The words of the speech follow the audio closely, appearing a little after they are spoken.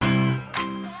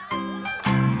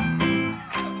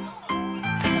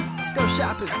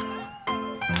shopping.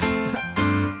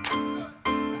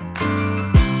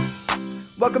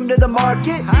 Welcome to the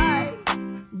market. Hi.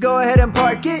 Go ahead and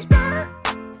park it.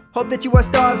 Hope that you are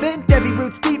starving. Devi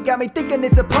roots deep got me thinking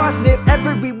it's a parsnip.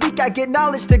 Every week I get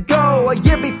knowledge to go. A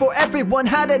year before everyone,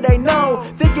 how did they know?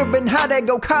 Figuring how to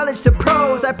go college to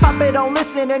pros. I pop it on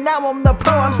listen and now I'm the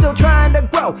pro. I'm still trying to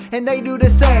grow and they do the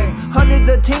same. Hundreds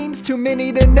of teams, too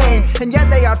many to name. And yet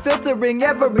they are filtering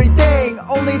everything.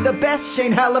 Only the best,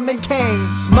 Shane Hallam Kane.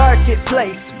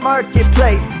 Marketplace,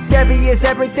 marketplace. Devi is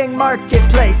everything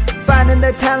marketplace. Finding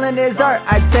the talent is art,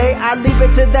 I'd say. I leave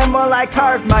it to them while I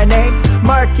carve my name.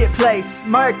 Marketplace,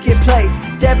 marketplace.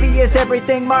 Devi is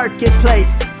everything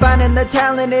marketplace. Finding the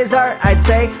talent is art, I'd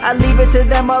say. I leave it to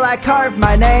them while I carve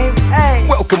my name. Hey.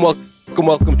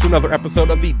 Welcome to another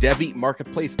episode of the Devi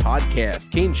Marketplace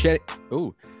Podcast.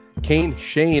 Kane,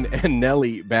 Shane, and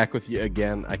Nelly back with you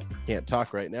again. I can't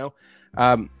talk right now.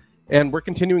 And we're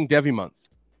continuing Devi Month.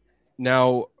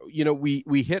 Now, you know,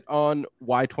 we hit on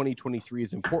why 2023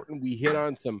 is important. We hit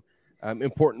on some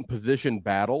important position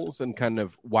battles and kind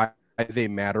of why they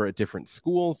matter at different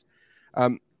schools.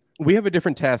 We have a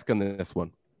different task on this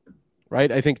one,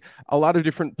 right? I think a lot of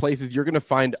different places you're going to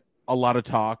find a lot of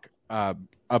talk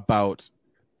about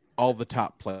all the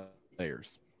top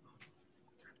players,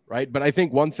 right? But I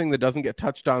think one thing that doesn't get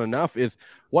touched on enough is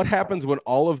what happens when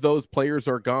all of those players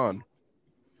are gone,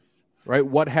 right?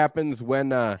 What happens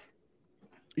when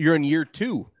you're in year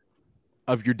 2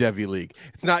 of your Devi League?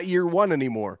 It's not year 1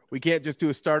 anymore. We can't just do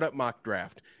a startup mock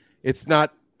draft. It's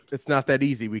not that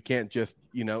easy. We can't just,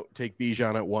 take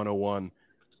Bijan at 101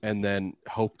 and then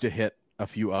hope to hit a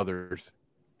few others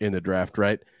in the draft,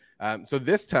 right? So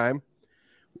this time,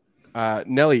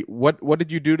 Nelly, what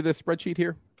did you do to this spreadsheet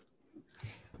here?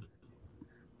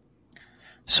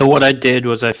 So what I did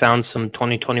was I found some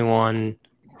 2021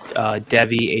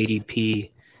 Devi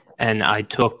ADP, and I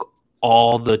took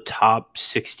all the top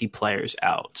 60 players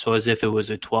out. So as if it was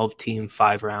a 12-team,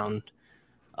 5-round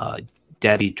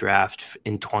Devi draft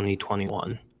in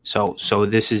 2021. So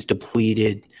this is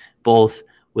depleted both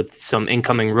with some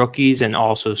incoming rookies and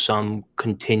also some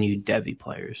continued Devi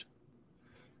players.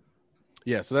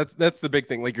 Yeah, so that's the big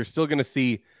thing. Like, you're still going to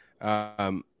see,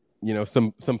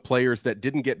 some players that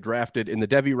didn't get drafted in the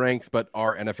Devi ranks but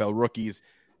are NFL rookies.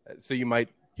 So you might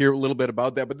hear a little bit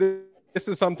about that. But this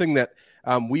is something that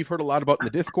we've heard a lot about in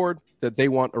the Discord, that they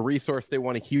want a resource. They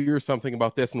want to hear something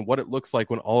about this and what it looks like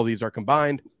when all of these are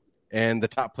combined and the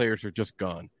top players are just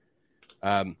gone.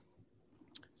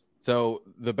 So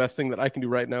the best thing that I can do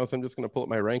right now is I'm just going to pull up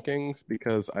my rankings,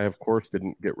 because I, of course,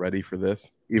 didn't get ready for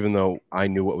this, even though I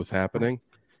knew what was happening.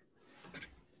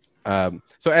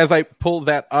 So as I pull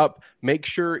that up, make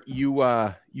sure you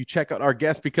check out our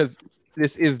guest, because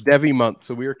this is Devi Month.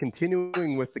 So we are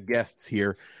continuing with the guests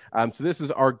here. So this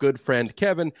is our good friend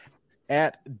Kevin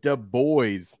at Du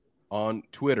Bois on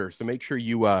Twitter. So make sure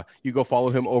you go follow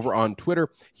him over on Twitter.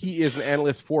 He is an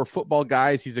analyst for Football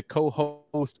Guys. He's a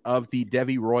co-host of the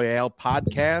Devi Royale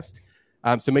podcast.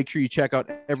 So make sure you check out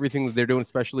everything that they're doing,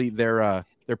 especially their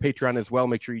Patreon as well.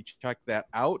 Make sure you check that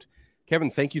out. Kevin,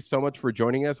 thank you so much for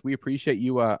joining us. We appreciate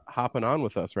you hopping on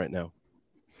with us right now.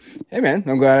 Hey, man,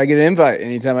 I'm glad I get an invite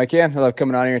anytime I can. I love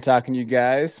coming on here and talking to you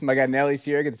guys. My guy Nelly's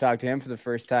here. I get to talk to him for the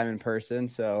first time in person.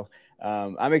 So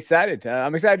I'm excited.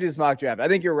 I'm excited to do this mock draft. I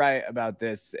think you're right about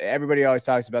this. Everybody always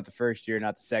talks about the first year,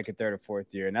 not the second, third, or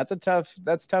fourth year. And that's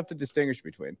tough to distinguish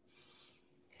between.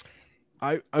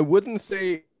 I wouldn't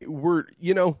say we're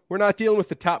not dealing with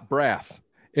the top brass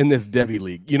in this Devi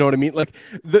League. You know what I mean? Like,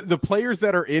 the players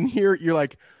that are in here, you're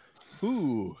like,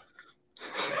 ooh.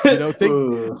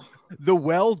 The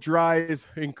well dries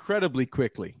incredibly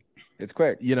quickly. It's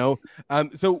quick,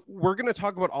 So we're going to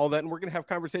talk about all that, and we're going to have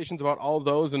conversations about all of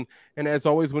those. And as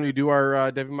always, when we do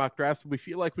our Devi mock drafts, we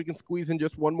feel like we can squeeze in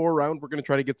just one more round. We're going to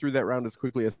try to get through that round as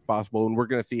quickly as possible, and we're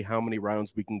going to see how many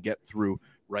rounds we can get through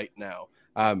right now.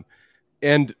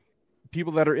 And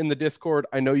people that are in the Discord,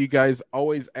 I know you guys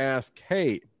always ask,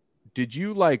 hey, did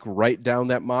you write down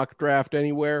that mock draft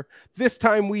anywhere? This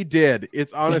time we did.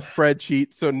 It's on a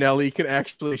spreadsheet, so Nelly can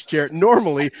actually share it.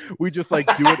 Normally, we just do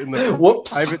it in the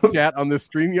private chat on the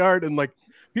StreamYard, and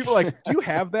people are like, do you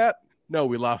have that? No,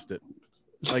 we lost it.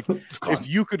 If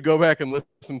you could go back and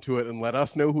listen to it and let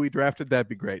us know who we drafted, that'd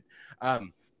be great.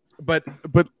 But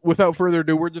without further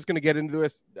ado, we're just going to get into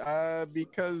this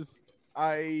because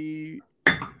I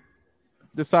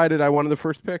decided I wanted the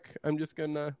first pick. I'm just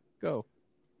going to go.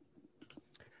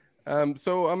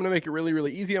 So I'm going to make it really,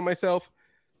 really easy on myself.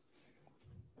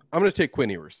 I'm going to take Quinn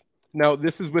Ewers. Now,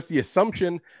 this is with the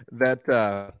assumption that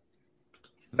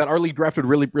our league drafted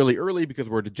really, really early because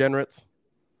we're degenerates.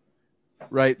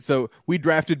 right? So we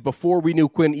drafted before we knew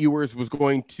Quinn Ewers was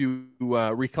going to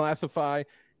reclassify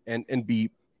and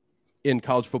be in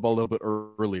college football a little bit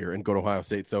earlier and go to Ohio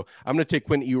State. So I'm going to take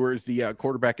Quinn Ewers, the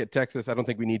quarterback at Texas. I don't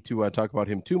think we need to talk about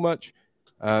him too much,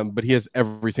 but he has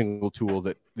every single tool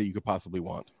that you could possibly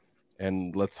want.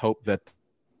 And let's hope that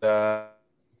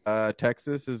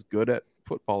Texas is good at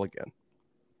football again.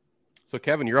 So,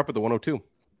 Kevin, you're up at the 102.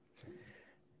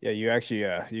 Yeah, you actually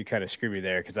you kind of screwed me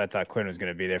there because I thought Quinn was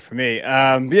going to be there for me.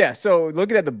 Yeah, so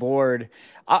looking at the board,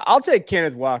 I'll take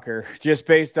Kenneth Walker just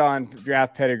based on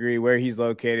draft pedigree, where he's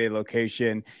located,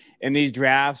 location. In these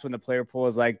drafts, when the player pool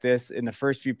is like this, in the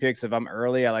first few picks, if I'm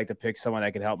early, I like to pick someone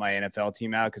that can help my NFL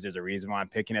team out because there's a reason why I'm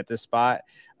picking at this spot.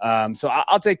 So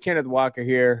I'll take Kenneth Walker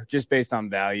here just based on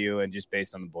value and just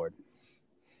based on the board.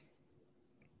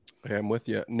 Okay, I'm with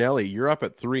you. Nelly, you're up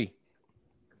at 3.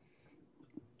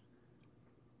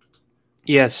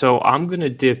 Yeah, so I'm going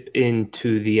to dip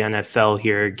into the NFL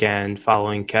here again,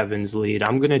 following Kevin's lead.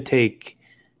 I'm going to take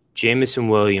Jameson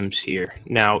Williams here.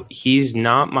 Now, he's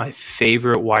not my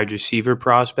favorite wide receiver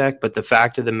prospect, but the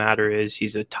fact of the matter is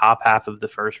he's a top half of the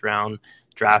first round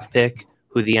draft pick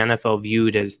who the NFL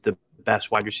viewed as the best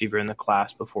wide receiver in the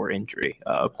class before injury,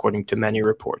 according to many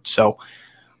reports. So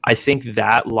I think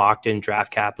that locked in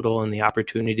draft capital and the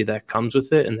opportunity that comes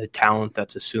with it and the talent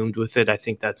that's assumed with it, I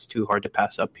think that's too hard to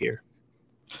pass up here.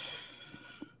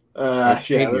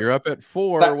 Shane, you're up at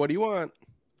 4. What do you want?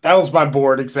 That was my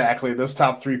board exactly, those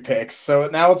top 3 picks. So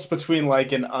now it's between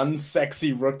like an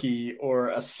unsexy rookie or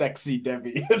a sexy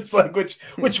Devy. It's like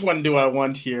which one do I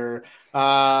want here?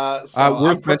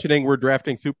 Worth mentioning, we're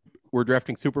drafting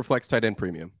Superflex tight end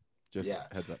premium. Just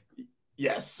heads up.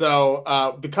 Yes.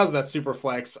 So because of that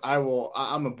Superflex,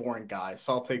 I'm a boring guy,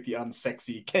 so I'll take the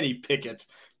unsexy Kenny Pickett,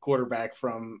 quarterback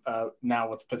from now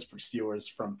with the Pittsburgh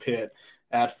Steelers from Pitt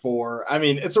at 4. I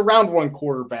mean, it's a round 1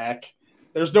 quarterback.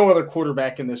 There's no other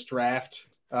quarterback in this draft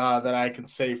that I can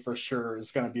say for sure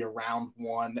is going to be a round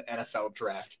 1 NFL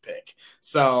draft pick.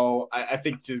 So I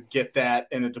think to get that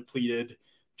in a depleted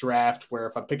draft where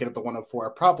if I pick it at the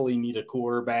 104, I probably need a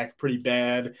quarterback pretty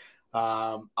bad.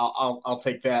 I'll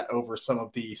take that over some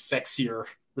of the sexier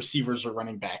receivers or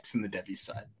running backs in the Devy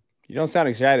side. You don't sound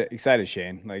excited,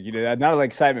 Shane. Like you did not like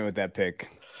excitement with that pick.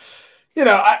 You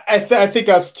know, I think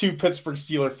us 2 Pittsburgh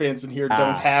Steelers fans in here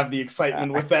don't have the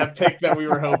excitement with that pick that we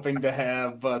were hoping to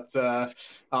have, but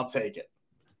I'll take it.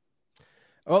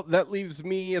 Well, that leaves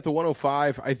me at the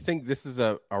 105. I think this is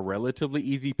a relatively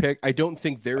easy pick. I don't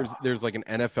think there's like an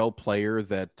NFL player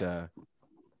that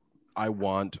I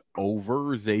want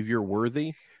over Xavier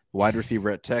Worthy, wide receiver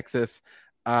at Texas.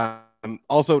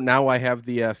 Also, now I have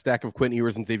the stack of Quinn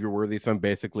Ewers and Xavier Worthy, so I'm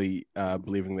basically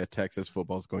believing that Texas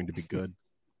football is going to be good.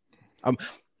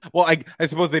 Well, I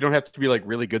suppose they don't have to be like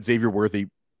really good. Xavier Worthy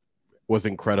was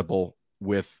incredible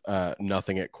with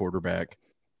nothing at quarterback.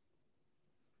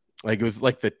 Like it was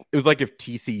like if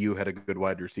TCU had a good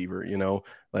wide receiver, you know,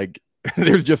 like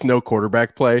there's just no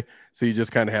quarterback play. So you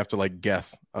just kind of have to like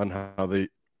guess on how they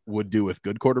would do with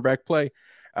good quarterback play.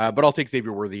 But I'll take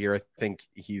Xavier Worthy here. I think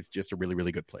he's just a really,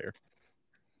 really good player.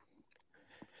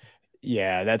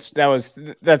 Yeah,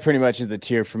 that pretty much is the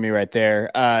tier for me right there.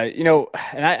 You know,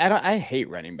 and I hate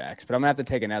running backs, but I'm gonna have to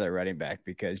take another running back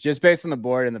because just based on the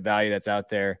board and the value that's out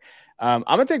there, I'm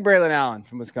gonna take Braylon Allen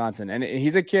from Wisconsin, and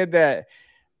he's a kid that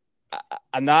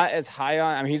I'm not as high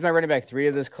on. I mean, he's my running back 3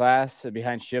 of this class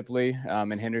behind Shipley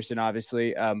and Henderson,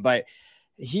 obviously, but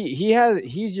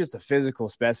he's just a physical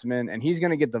specimen, and he's going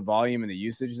to get the volume and the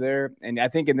usage there. And I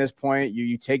think in this point,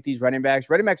 you take these running backs.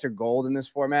 Running backs are gold in this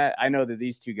format. I know that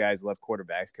these 2 guys love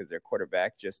quarterbacks because their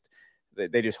quarterback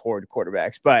they just hoard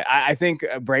quarterbacks. But I think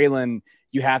Braylon,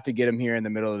 you have to get him here in the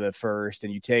middle of the first,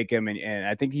 and you take him, and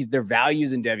I think their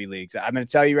values in Devy leagues. I'm going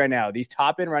to tell you right now, these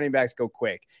top end running backs go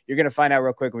quick. You're going to find out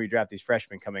real quick when we draft these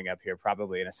freshmen coming up here,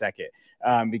 probably in a second,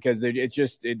 because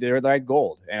they're like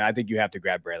gold, and I think you have to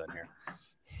grab Braylon here.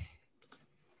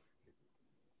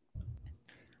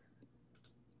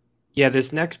 Yeah,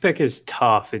 this next pick is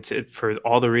tough. It's for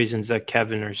all the reasons that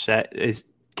Kevin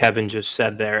just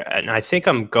said there, and I think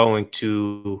I'm going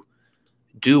to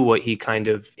do what he kind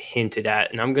of hinted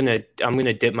at, and I'm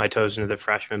gonna dip my toes into the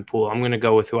freshman pool. I'm gonna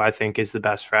go with who I think is the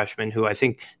best freshman, who I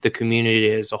think the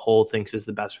community as a whole thinks is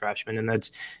the best freshman, and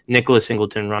that's Nicholas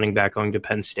Singleton, running back going to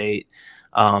Penn State.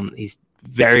 He's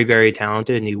very, very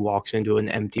talented, and he walks into an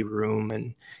empty room,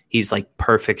 and he's like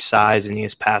perfect size, and he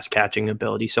has pass catching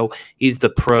ability. So he's the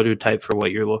prototype for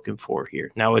what you're looking for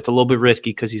here. Now, it's a little bit risky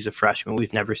because he's a freshman.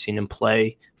 We've never seen him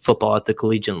play football at the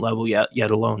collegiate level yet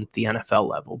alone the NFL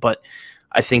level. But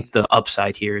I think the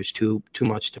upside here is too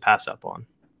much to pass up on.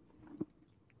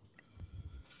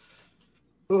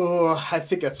 Oh, I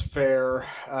think that's fair.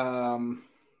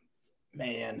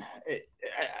 Man,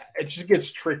 it just gets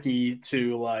tricky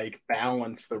to like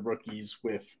balance the rookies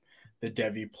with the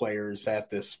Devy players at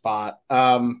this spot.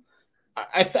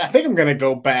 I think I'm going to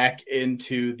go back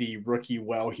into the rookie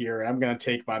well here, and I'm going to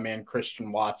take my man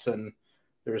Christian Watson,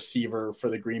 the receiver for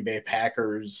the Green Bay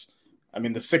Packers. I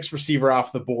mean, the sixth receiver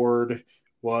off the board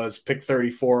was pick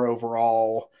 34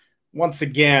 overall. Once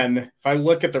again, if I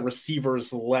look at the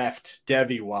receivers left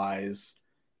Devy-wise,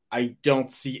 I don't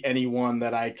see anyone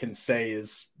that I can say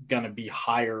is going to be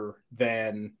higher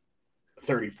than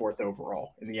 34th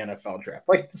overall in the NFL draft.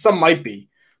 Like, some might be.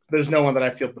 There's no one that I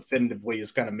feel definitively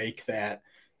is going to make that.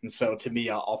 And so to me,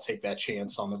 I'll take that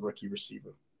chance on the rookie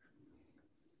receiver.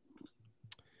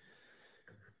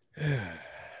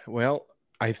 Well,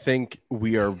 I think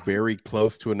we are very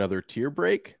close to another tier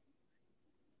break.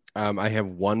 I have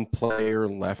one player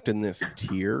left in this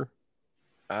tier.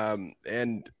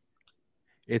 And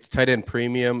it's tight end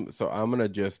premium. So I'm going to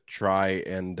just try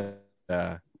and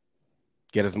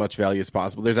get as much value as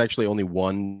possible. There's actually only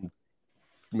one,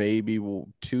 maybe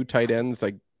two tight ends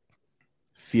I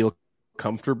feel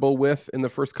comfortable with in the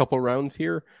first couple rounds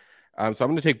here. So I'm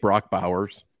going to take Brock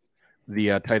Bowers,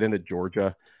 the tight end at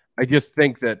Georgia. I just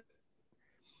think that,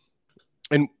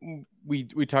 and we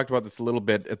talked about this a little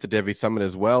bit at the Devy Summit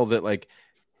as well, that like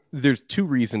there's two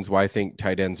reasons why I think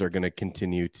tight ends are going to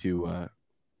continue to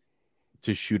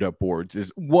shoot up boards.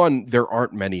 Is one, there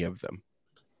aren't many of them,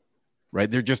 right?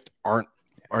 There just are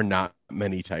not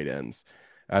many tight ends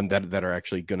that are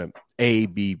actually going to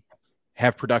A,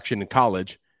 have production in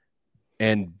college,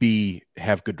 and B,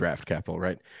 have good draft capital,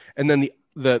 right? And then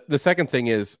the second thing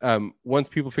is once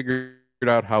people figured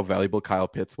out how valuable Kyle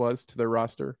Pitts was to their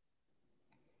roster,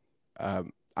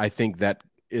 I think that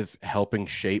is helping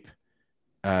shape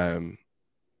the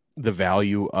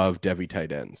value of Devy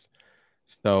tight ends.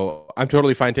 So I'm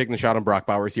totally fine taking the shot on Brock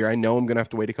Bowers here. I know I'm going to have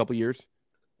to wait a couple years.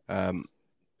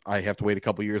 I have to wait a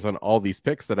couple years on all these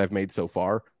picks that I've made so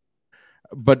far.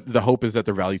 But the hope is that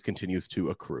their value continues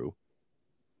to accrue.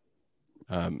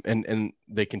 And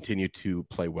they continue to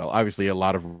play well. Obviously, a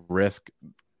lot of risk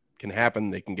can happen.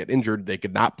 They can get injured. They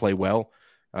could not play well.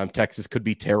 Texas could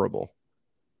be terrible,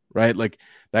 right? Like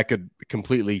that could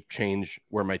completely change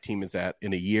where my team is at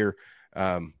in a year.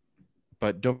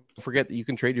 But don't forget that you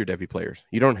can trade your Devy players.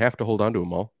 You don't have to hold on to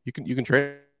them all. You can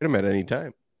trade them at any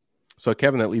time. So,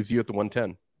 Kevin, that leaves you at the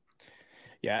 110.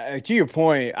 Yeah, to your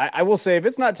point, I will say if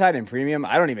it's not tight end premium,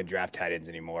 I don't even draft tight ends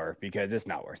anymore because it's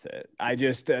not worth it. I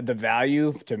just the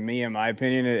value to me, in my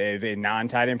opinion, is a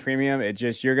non-tight end premium. It's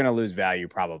just you're going to lose value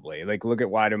probably. Like look at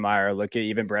Weidemeyer, look at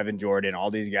even Brevin Jordan,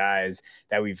 all these guys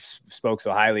that we've spoke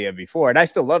so highly of before. And I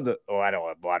still love I don't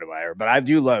love Weidemeyer, but I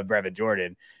do love Brevin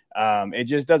Jordan. It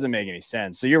just doesn't make any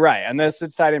sense. So you're right. Unless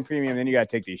it's tight end premium, then you got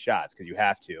to take these shots because you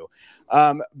have to.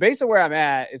 Based on where I'm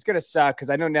at, it's going to suck because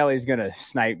I know Nelly's going to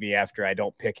snipe me after I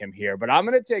don't pick him here. But I'm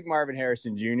going to take Marvin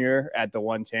Harrison Jr. at the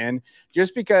 110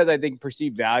 just because I think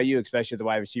perceived value, especially at the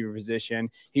wide receiver position.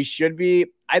 He should be.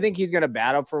 I think he's going to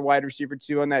battle for wide receiver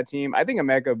 2 on that team. I think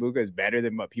Emeka Egbuka is better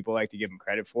than what people like to give him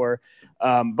credit for.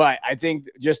 But I think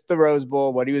just the Rose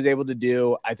Bowl, what he was able to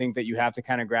do, I think that you have to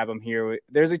kind of grab him here.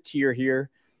 There's a tier here.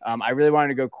 I really wanted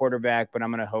to go quarterback, but I'm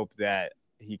going to hope that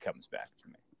he comes back to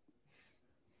me.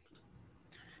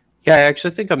 Yeah, I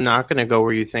actually think I'm not going to go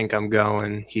where you think I'm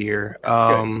going here.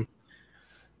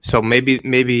 So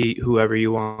maybe whoever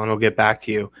you want will get back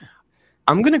to you.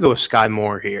 I'm going to go with Sky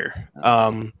Moore here.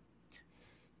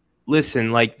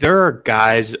 Listen, like there are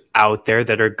guys out there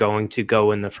that are going to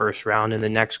go in the first round in the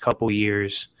next couple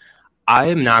years. I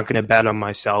am not going to bet on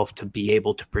myself to be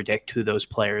able to predict who those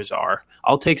players are.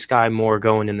 I'll take Sky Moore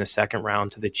going in the second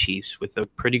round to the Chiefs with a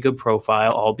pretty good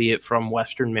profile, albeit from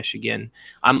Western Michigan.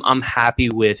 I'm happy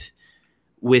with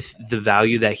the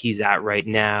value that he's at right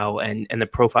now and the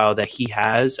profile that he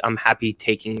has. I'm happy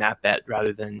taking that bet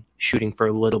rather than shooting for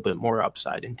a little bit more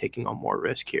upside and taking on more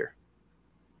risk here.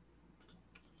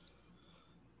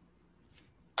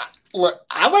 Look,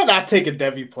 I might not take a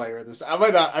Devy player in this. I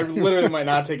literally might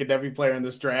not take a Devy player in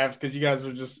this draft because you guys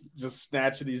are just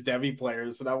snatching these Devy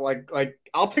players. And I'm like,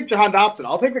 I'll take Jahan Dotson.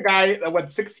 I'll take the guy that went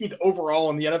 16th overall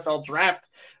in the NFL draft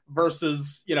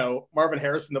versus, Marvin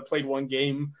Harrison that played one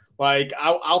game. Like,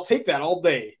 I'll take that all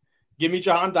day. Give me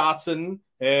Jahan Dotson.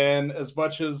 And as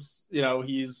much as,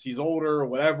 he's older or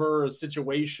whatever, a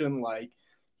situation like,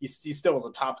 he still was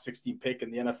a top 16 pick in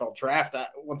the NFL draft.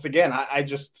 Once again, I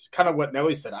just kind of what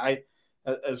Nelly said.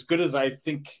 As good as I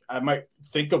think I might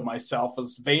think of myself,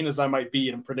 as vain as I might be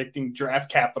in predicting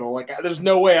draft capital, like there's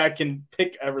no way I can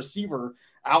pick a receiver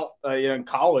out in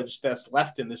college that's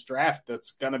left in this draft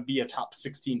that's going to be a top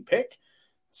 16 pick.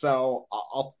 So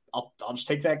I'll just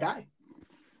take that guy.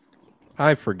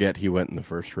 I forget he went in the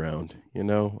first round. You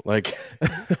know, like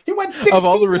he went 16 of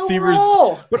all the receivers,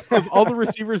 overall. But of all the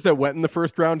receivers that went in the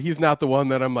first round, he's not the one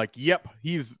that I'm like, yep,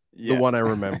 he's the one I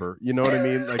remember. You know what I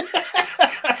mean? Like,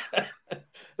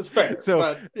 that's fair. So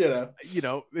but,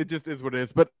 it just is what it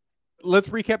is. But let's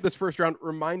recap this first round.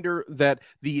 Reminder that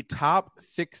the top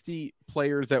 60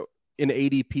 players that in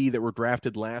ADP that were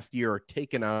drafted last year are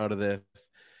taken out of this.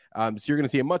 So you're going to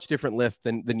see a much different list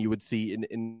than you would see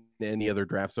in any other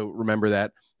draft. So remember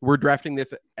that we're drafting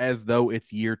this as though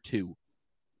it's year 2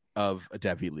 of a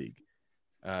Devy league.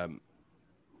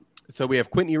 So we have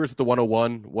Quentin Ewers at the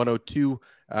 101, 102,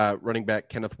 running back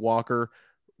Kenneth Walker,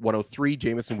 103,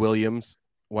 Jameson Williams,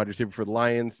 wide receiver for the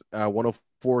Lions,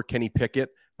 104, Kenny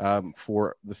Pickett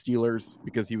for the Steelers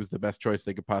because he was the best choice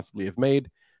they could possibly have made.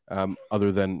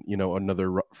 Other than,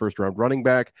 another first round running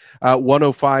back.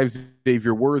 105,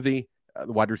 Xavier Worthy,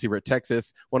 the wide receiver at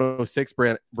Texas. 106,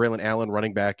 Braylon Allen,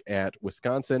 running back at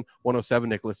Wisconsin. 107,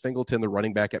 Nicholas Singleton, the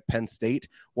running back at Penn State.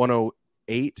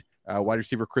 108, wide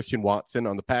receiver Christian Watson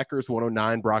on the Packers.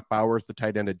 109, Brock Bowers, the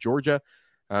tight end at Georgia.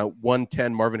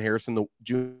 110, Marvin Harrison, the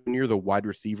junior, the wide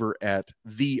receiver at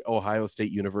The Ohio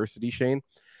State University, Shane.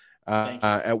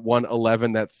 At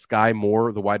 111, that's Sky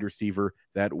Moore, the wide receiver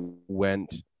that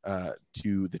went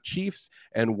to the Chiefs,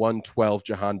 and 112,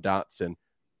 Jahan Dotson,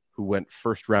 who went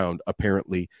first round,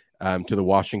 apparently, to the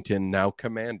Washington now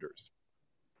Commanders.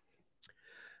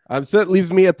 So that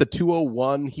leaves me at the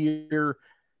 201 here.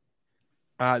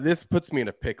 This puts me in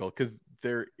a pickle because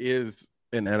there is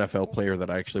an NFL player that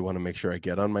I actually want to make sure I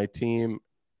get on my team,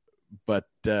 but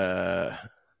I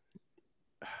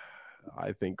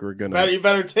think we're going to... You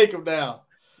better take him now.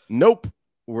 Nope.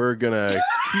 We're going to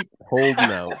keep holding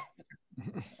out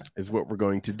is what we're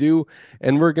going to do.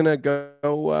 And we're going to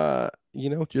go,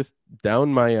 just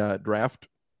down my draft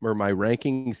or my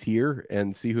rankings here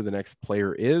and see who the next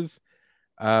player is.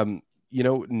 Now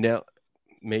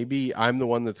maybe I'm the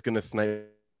one that's going to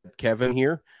snipe Kevin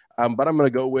here, but I'm going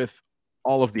to go with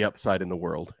all of the upside in the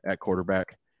world at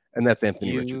quarterback, and that's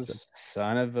Anthony Richardson.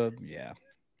 Son of a, yeah.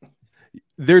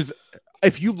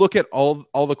 If you look at all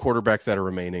the quarterbacks that are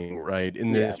remaining, right,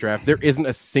 in this draft, there isn't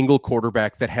a single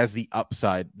quarterback that has the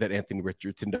upside that Anthony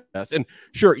Richardson does. And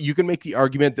sure, you can make the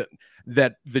argument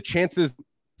that the chances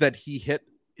that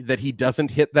he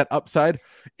doesn't hit that upside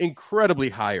incredibly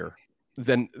higher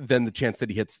than the chance that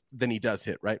he does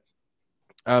hit, right?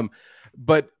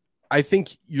 But I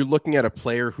think you're looking at a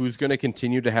player who's going to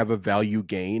continue to have a value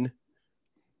gain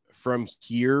from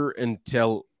here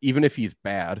until, even if he's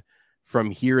bad,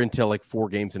 from here until like 4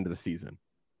 games into the season,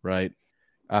 right?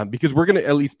 Because we're going to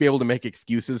at least be able to make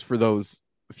excuses for those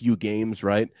few games,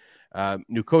 right?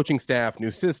 New coaching staff,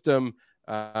 new system,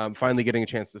 finally getting a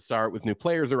chance to start with new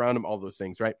players around him, all those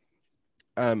things, right?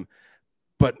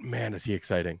 But man, is he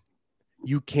exciting.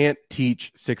 You can't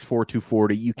teach 6'4",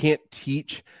 240. You can't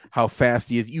teach how fast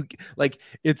he is.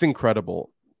 It's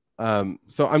incredible.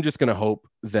 So I'm just going to hope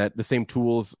that the same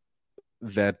tools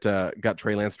that got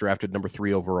Trey Lance drafted number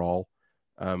 3 overall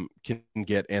can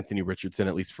get Anthony Richardson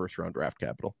at least first round draft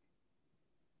capital.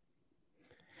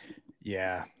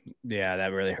 Yeah, that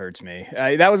really hurts me.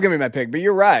 That was going to be my pick, but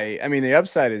you're right. I mean, the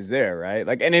upside is there, right?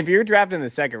 And if you're drafting in the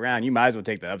second round, you might as well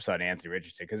take the upside of Anthony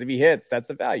Richardson, because if he hits, that's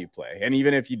the value play. And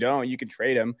even if you don't, you can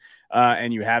trade him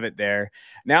and you have it there.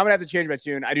 Now I'm going to have to change my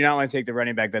tune. I do not want to take the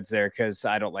running back that's there because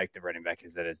I don't like the running back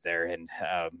that is there, and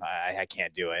I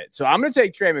can't do it. So I'm going to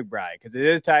take Trey McBride because it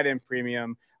is tight end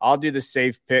premium. I'll do the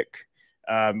safe pick.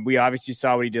 We obviously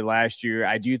saw what he did last year.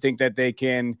 I do think that they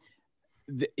can...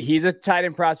 He's a tight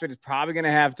end prospect. Is probably going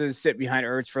to have to sit behind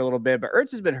Ertz for a little bit, but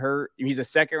Ertz has been hurt. He's a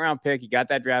second round pick. He got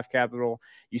that draft capital.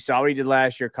 You saw what he did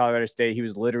last year at Colorado State. He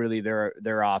was literally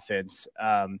their offense.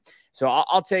 So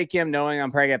I'll take him, knowing I'm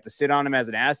probably going to have to sit on him as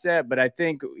an asset, but I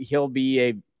think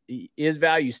his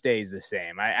value stays the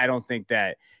same. I don't think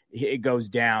that it goes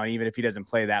down, even if he doesn't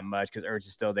play that much, because Ertz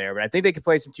is still there. But I think they could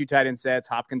play some 2 tight end sets.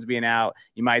 Hopkins being out,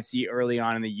 you might see early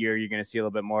on in the year, you're going to see a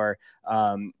little bit more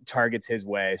targets his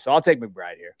way. So I'll take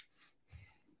McBride here.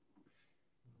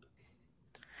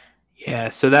 Yeah,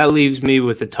 so that leaves me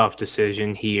with a tough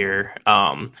decision here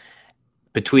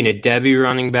between a Devy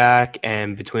running back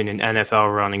and between an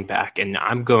NFL running back. And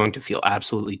I'm going to feel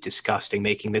absolutely disgusting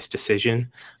making this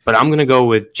decision, but I'm going to go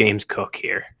with James Cook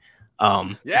here.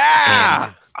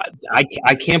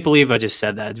 I can't believe I just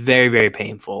said that. It's very, very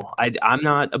painful. I'm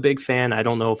not a big fan. I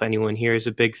don't know if anyone here is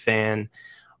a big fan,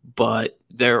 but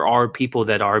there are people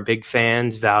that are big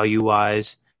fans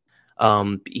value-wise.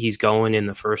 He's going in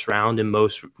the first round in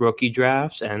most rookie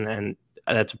drafts, and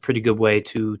that's a pretty good way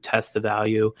to test the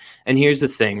value. And here's the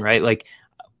thing, right? Like,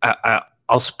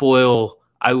 I'll spoil.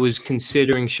 I was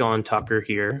considering Sean Tucker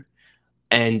here,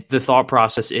 and the thought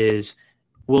process is,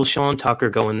 will Sean Tucker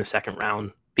go in the second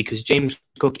round? Because James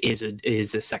Cook is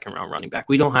a second round running back.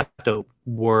 We don't have to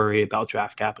worry about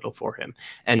draft capital for him.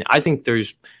 And I think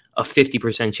there's a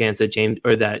 50% chance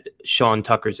that Sean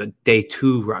Tucker's a day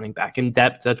 2 running back. And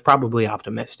that's probably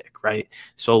optimistic, right?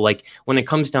 So like when it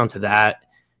comes down to that,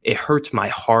 it hurts my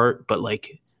heart, but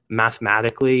like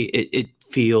mathematically it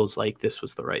feels like this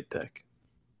was the right pick.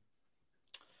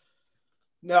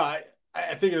 No, I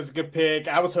think it was a good pick.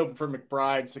 I was hoping for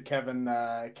McBride, so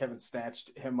Kevin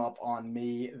snatched him up on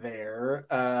me there.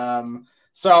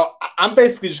 So I'm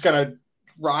basically just gonna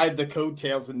ride the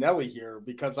coattails of Nelly here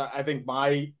because I think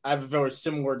I have a very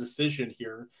similar decision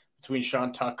here between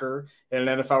Sean Tucker and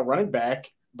an NFL running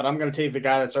back, but I'm gonna take the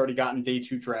guy that's already gotten day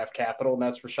 2 draft capital, and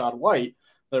that's Rachaad White,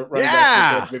 the running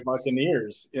back for the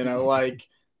Buccaneers. You know, like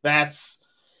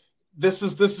This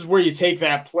is where you take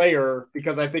that player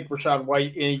because I think Rachaad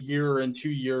White in a year and 2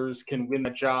 years can win the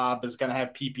job, is going to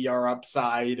have PPR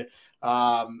upside.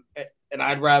 And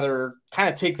I'd rather kind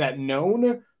of take that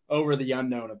known over the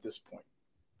unknown at this point.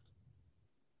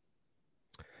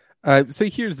 So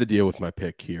here's the deal with my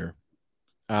pick here.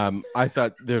 I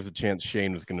thought there's a chance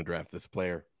Shane was going to draft this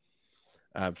player.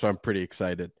 So I'm pretty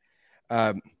excited.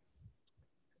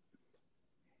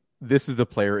 This is the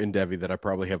player in Devy that I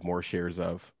probably have more shares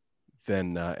of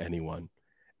than anyone,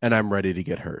 and I'm ready to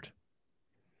get hurt.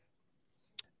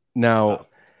 Now,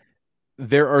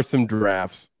 there are some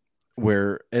drafts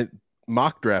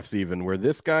mock drafts even, where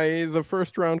this guy is a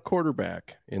first-round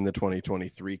quarterback in the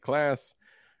 2023 class.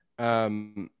 I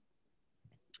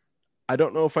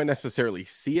don't know if I necessarily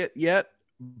see it yet,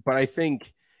 but I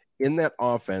think in that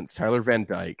offense, Tyler Van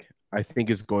Dyke, I think,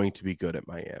 is going to be good at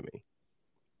Miami.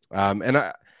 And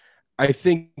I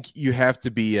think you have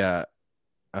to be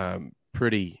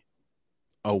pretty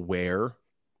aware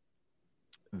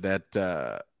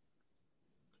that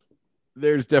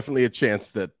there's definitely a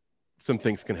chance that some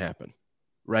things can happen,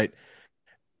 right?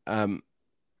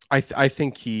 I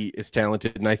think he is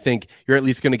talented, and I think you're at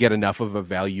least going to get enough of a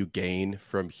value gain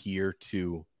from here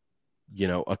to,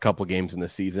 a couple games in the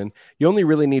season. You only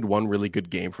really need one really good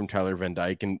game from Tyler Van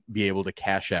Dyke and be able to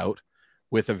cash out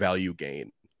with a value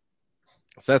gain.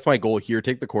 So that's my goal here.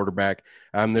 Take the quarterback.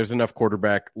 There's enough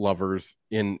quarterback lovers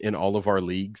in all of our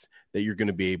leagues that you're going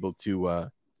to be able to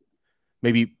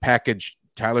maybe package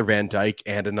Tyler Van Dyke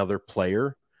and another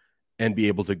player and be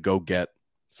able to go get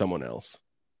someone else,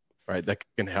 right? That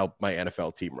can help my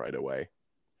NFL team right away.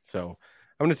 So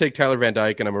I'm going to take Tyler Van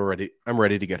Dyke, and I'm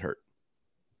ready to get hurt.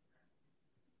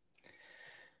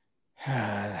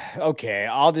 Okay,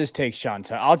 I'll just take Sean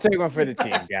Tucker. I'll take one for the team,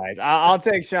 guys. I'll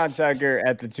take Sean Tucker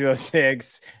at the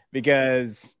 206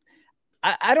 because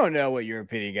I don't know what your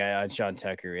opinion guy on Sean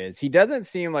Tucker is. He doesn't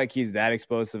seem like he's that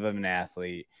explosive of an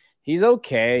athlete. He's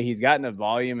okay. He's gotten the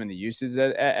volume and the uses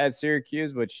at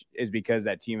Syracuse, which is because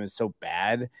that team is so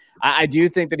bad. I do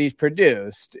think that he's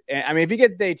produced. I mean, if he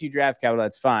gets day 2 draft capital,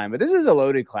 that's fine. But this is a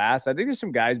loaded class. I think there's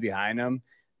some guys behind him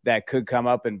that could come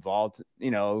up and vault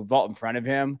in front of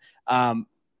him.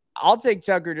 I'll take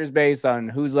Tucker just based on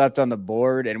who's left on the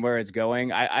board and where it's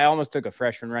going. I almost took a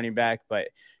freshman running back, but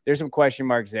there's some question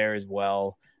marks there as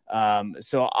well.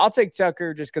 So I'll take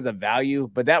Tucker just because of value,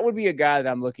 but that would be a guy that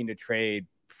I'm looking to trade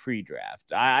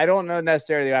pre-draft. I don't know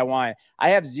necessarily I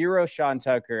have 0 Sean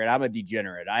Tucker, and I'm a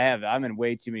degenerate. I'm in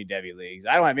way too many Devy leagues.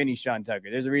 I don't have any Sean Tucker.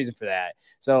 There's a reason for that.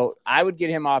 So I would get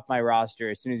him off my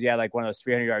roster as soon as he had like one of those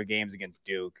 300-yard games against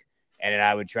Duke, and then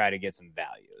I would try to get some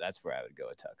value. That's where I would go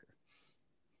with Tucker.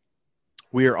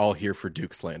 We are all here for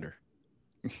Duke slander.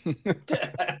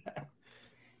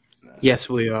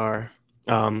 Yes, we are.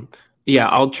 Yeah,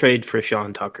 I'll trade for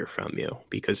Sean Tucker from you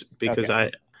because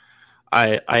okay.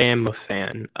 I am a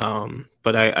fan,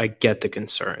 but I get the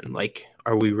concern. Like,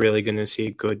 are we really going to see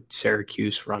a good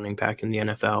Syracuse running back in the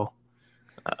NFL?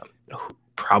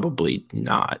 Probably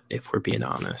not, if we're being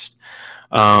honest.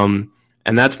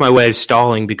 And that's my way of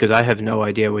stalling because I have no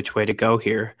idea which way to go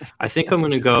here. I think I'm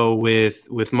going to go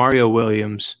with Mario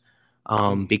Williams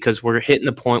because we're hitting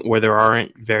the point where there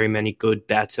aren't very many good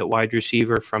bets at wide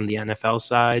receiver from the NFL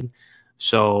side.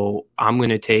 So I'm going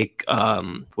to take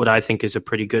what I think is a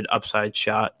pretty good upside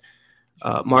shot.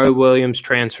 Mario Williams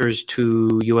transfers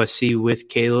to USC with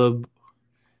Caleb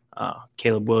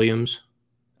Williams,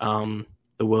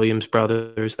 the Williams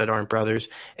brothers that aren't brothers.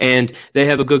 And they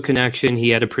have a good connection. He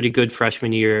had a pretty good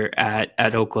freshman year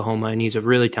at Oklahoma, and he's a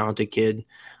really talented kid.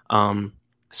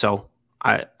 So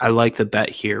I like the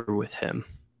bet here with him,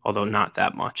 although not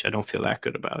that much. I don't feel that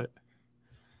good about it.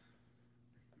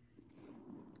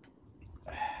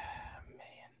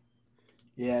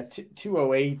 Yeah,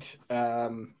 208.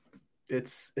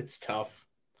 It's tough.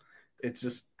 It's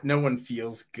just no one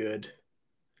feels good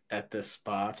at this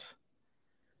spot.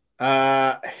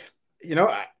 I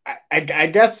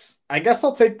guess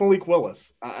I'll take Malik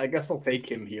Willis. I guess I'll take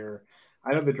him here.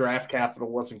 I know the draft capital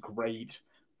wasn't great,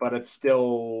 but it's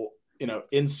still,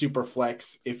 in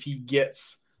Superflex, if he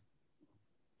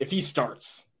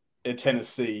starts at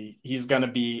Tennessee, he's going to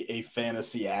be a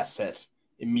fantasy asset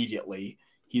immediately.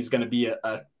 He's going to be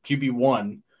a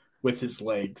QB1 with his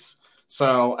legs.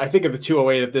 So I think of the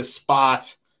 208 at this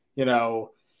spot,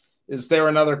 is there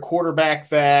another quarterback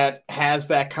that has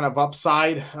that kind of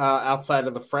upside outside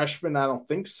of the freshman? I don't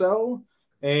think so.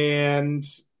 And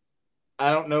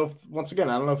I don't know if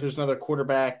there's another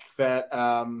quarterback that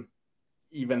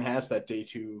even has that day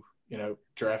two,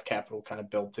 draft capital kind of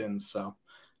built in. So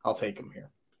I'll take him here.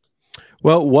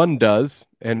 Well, one does,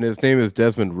 and his name is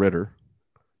Desmond Ridder.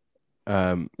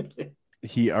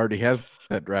 He already has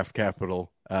that draft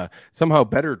capital, somehow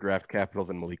better draft capital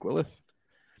than Malik Willis.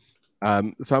 So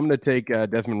I'm going to take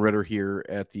Desmond Ridder here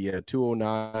at the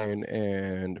 209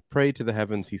 and pray to the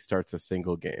heavens he starts a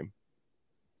single game.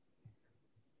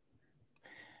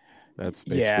 That's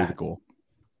basically the goal.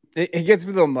 It gets a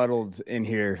little muddled in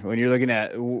here when you're looking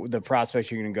at the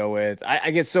prospects you're going to go with. I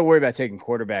get so worried about taking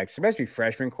quarterbacks, especially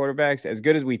freshman quarterbacks. As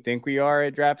good as we think we are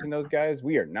at drafting those guys,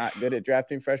 we are not good at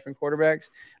drafting freshman quarterbacks.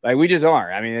 Like, we just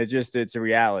aren't. I mean, it's a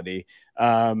reality.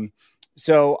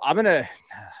 So I'm going to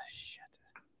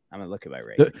look at my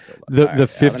rating. The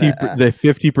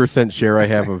 50% share I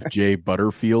have of Jay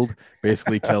Butterfield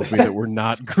basically tells me that we're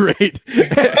not great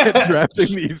at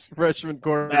drafting these freshman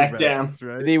quarterbacks. Back down.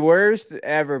 Right? The worst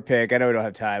ever pick, I know we don't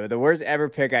have time, but the worst ever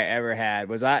pick I ever had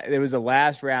was it was the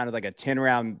last round of like a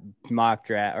 10-round mock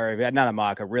draft, or not a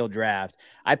mock, a real draft.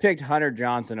 I picked Hunter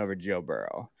Johnson over Joe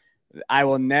Burrow. I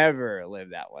will never live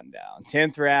that one down.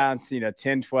 10th round,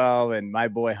 10, 12, and my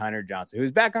boy Hunter Johnson,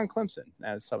 who's back on Clemson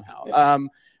somehow. Yeah.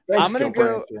 I'm gonna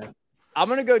go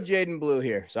Jaden Blue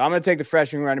here. So I'm gonna take the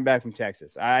freshman running back from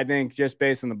Texas. I think just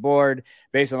based on the board,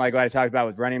 based on like what I talked about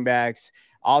with running backs,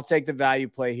 I'll take the value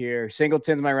play here.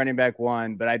 Singleton's my running back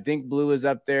 1, but I think Blue is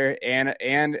up there, and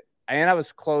I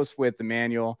was close with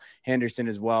Emmanuel Henderson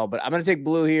as well. But I'm gonna take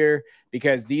Blue here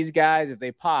because these guys, if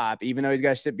they pop, even though he's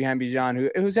got to sit behind Bijan,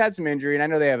 who's had some injury, and I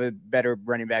know they have a better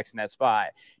running backs in that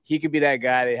spot, he could be that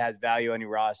guy that has value on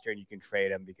your roster and you can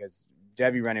trade him because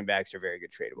Devy running backs are very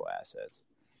good tradable assets.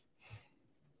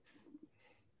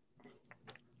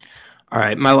 All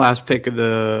right, my last pick of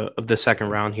the second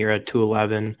round here at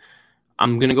 211.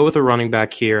 I'm going to go with a running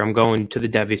back here. I'm going to the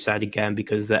Devy side again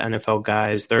because the NFL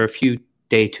guys, there are a few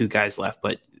day 2 guys left,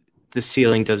 but the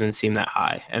ceiling doesn't seem that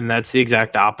high. And that's the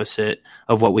exact opposite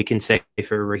of what we can say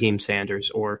for Raheem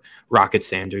Sanders, or Rocket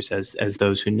Sanders, as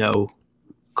those who know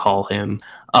call him.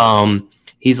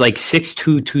 He's like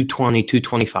 6'2", 220,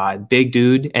 225, big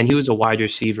dude, and he was a wide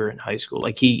receiver in high school.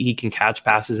 Like he can catch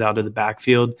passes out of the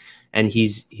backfield, and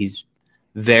he's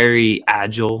very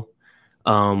agile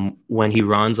when he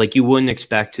runs. Like, you wouldn't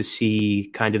expect to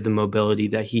see kind of the mobility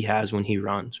that he has when he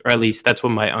runs, or at least that's what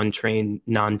my untrained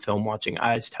non-film watching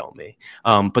eyes tell me.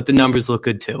 But the numbers look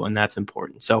good too, and that's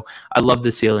important. So I love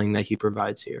the ceiling that he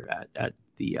provides here at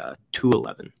the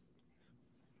 211.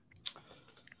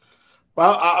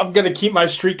 Well, I'm going to keep my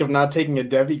streak of not taking a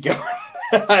Devy going.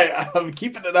 I'm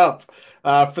keeping it up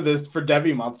for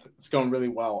Devy month. It's going really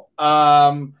well.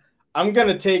 I'm going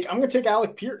to take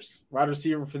Alec Pierce, wide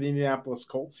receiver for the Indianapolis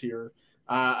Colts here.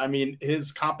 I mean,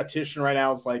 his competition right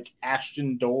now is like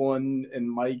Ashton Dolan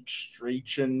and Mike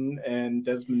Strachan and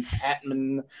Desmond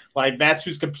Patman. Like, that's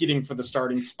who's competing for the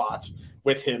starting spot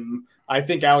with him. I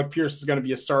think Alec Pierce is going to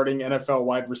be a starting NFL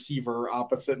wide receiver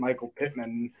opposite Michael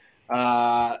Pittman.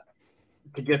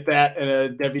 To get that in a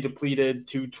Devy depleted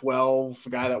 212, a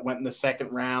guy that went in the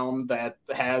second round that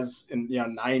has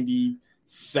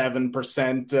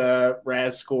 97%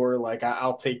 RAS score, like,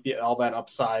 I'll take all that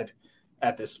upside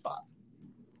at this spot.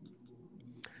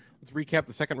 Let's recap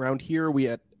the second round here.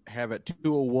 We have at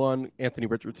 201 Anthony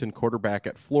Richardson, quarterback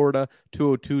at Florida.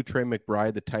 202 Trey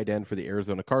McBride, the tight end for the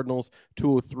Arizona Cardinals.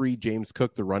 203 James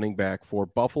Cook, the running back for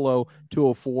Buffalo.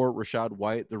 204 Rachaad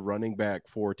White, the running back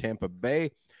for Tampa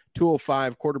Bay.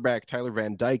 205 quarterback Tyler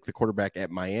Van Dyke, the quarterback at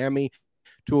Miami.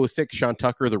 206 Sean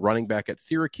Tucker, the running back at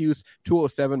Syracuse.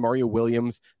 207 Mario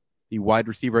Williams, the wide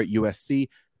receiver at USC.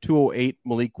 208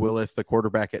 Malik Willis, the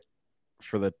quarterback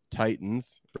for the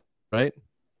Titans, right?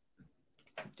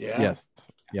 Yeah.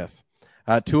 Yes.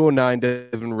 209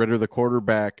 Desmond Ridder, the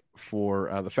quarterback for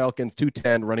the Falcons.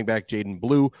 210 running back Jaden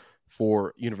Blue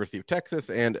for University of Texas.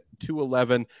 And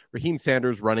 211 Raheem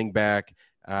Sanders, running back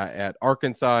at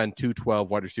Arkansas and 212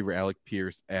 wide receiver Alec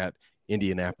Pierce at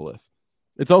Indianapolis.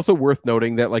 It's also worth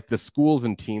noting that like the schools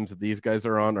and teams that these guys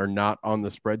are on are not on the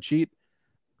spreadsheet.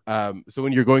 So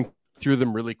when you're going through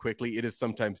them really quickly, it is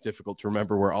sometimes difficult to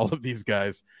remember where all of these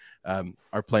guys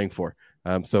are playing for.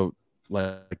 So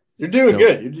like you're doing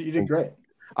good. You did great.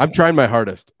 I'm trying my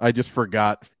hardest. I just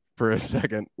forgot for a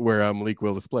second where Malik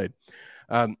Willis played.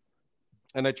 And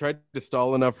I tried to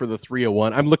stall enough for the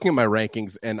 301. I'm looking at my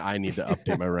rankings and I need to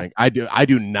update my rank. I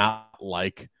do not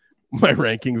like my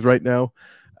rankings right now.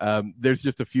 There's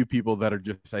just a few people that are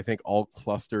just, I think, all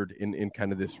clustered in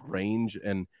kind of this range.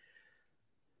 And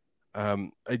I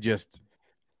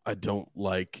don't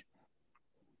like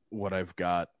what I've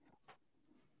got.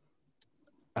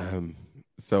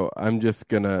 So I'm just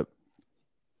going to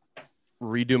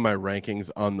redo my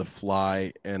rankings on the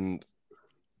fly, and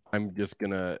I'm just going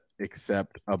to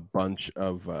accept a bunch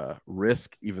of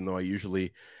risk, even though I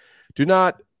usually do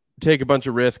not take a bunch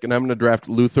of risk. And I'm going to draft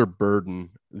Luther Burden,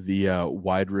 the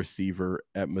wide receiver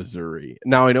at Missouri.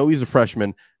 Now, I know he's a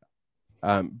freshman,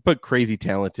 but crazy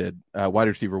talented wide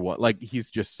receiver. Like, he's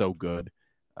just so good.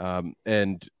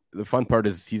 And the fun part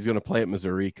is he's going to play at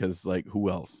Missouri because, like,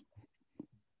 who else?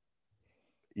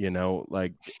 You know,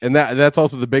 like, and that's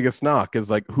also the biggest knock is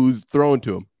like, who's throwing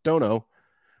to him? Don't know.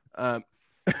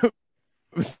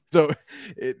 So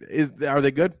are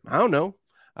they good? I don't know.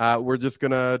 We're just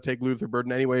going to take Luther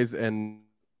Burden anyways and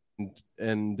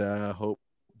hope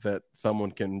that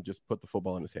someone can just put the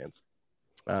football in his hands.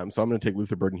 So I'm going to take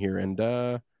Luther Burden here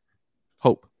and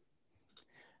hope.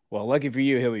 Well, lucky for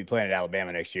you, he'll be playing at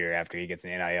Alabama next year after he gets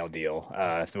an NIL deal,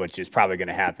 which is probably going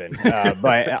to happen.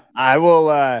 But I'm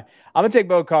going to take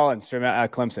Bo Collins from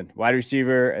Clemson, wide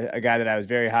receiver, a guy that I was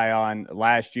very high on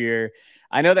last year.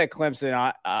 I know that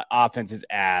Clemson offense is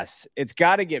ass. It's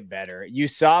got to get better. You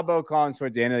saw Bo Collins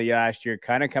towards the end of the last year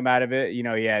kind of come out of it. You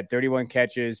know, he had 31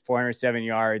 catches, 407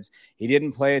 yards. He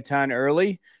didn't play a ton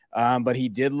early, but he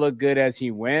did look good as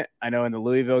he went. I know in the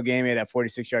Louisville game, he had that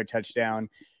 46-yard touchdown.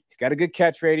 He's got a good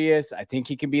catch radius. I think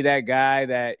he can be that guy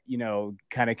that, you know,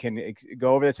 kind of can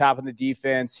go over the top of the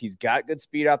defense. He's got good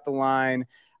speed off the line.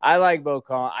 I like Bo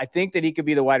Collins. I think that he could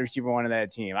be the wide receiver one of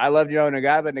that team. I love Joe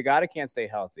Nagata, but Nagata can't stay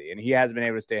healthy, and he hasn't been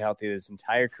able to stay healthy this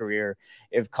entire career.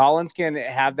 If Collins can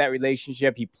have that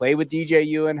relationship, he played with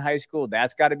DJU in high school.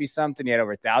 That's got to be something. He had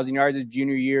over 1,000 yards his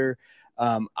junior year.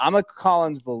 I'm a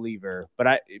Collins believer,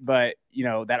 but you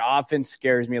know, that offense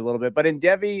scares me a little bit. But in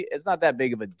Devy, it's not that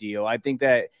big of a deal. I think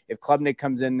that if Klubnik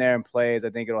comes in there and plays,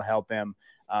 I think it'll help him,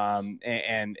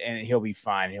 and he'll be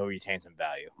fine. He'll retain some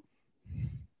value.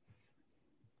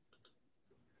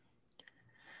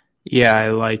 Yeah, I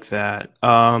like that.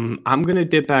 I'm going to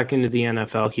dip back into the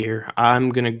NFL here. I'm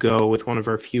going to go with one of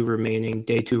our few remaining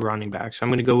day two running backs. I'm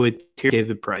going to go with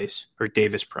Davis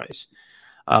Price.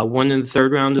 Won in the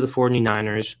third round of the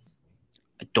 49ers.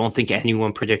 I don't think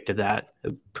anyone predicted that.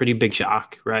 A pretty big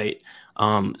shock, right?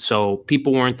 So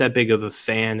people weren't that big of a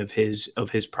fan of his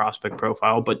prospect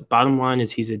profile. But bottom line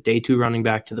is he's a day two running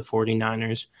back to the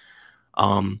 49ers.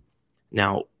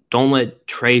 Now, don't let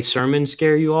Trey Sermon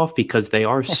scare you off because they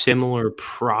are similar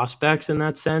prospects in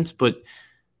that sense. But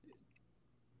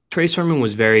Trey Sermon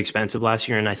was very expensive last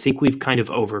year, and I think we've kind of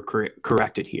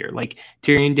overcorrected here. Like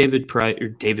Tyrion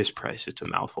Davis Price, it's a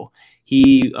mouthful.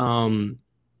 He's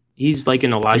like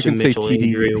an Elijah Mitchell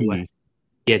injury away.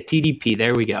 Yeah, TDP.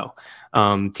 There we go.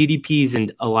 TDP's an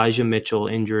Elijah Mitchell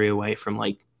injury away from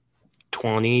like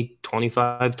 20,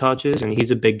 25 touches, and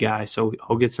he's a big guy, so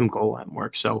he'll get some goal line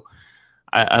work. So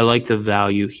I like the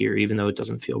value here, even though it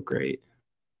doesn't feel great.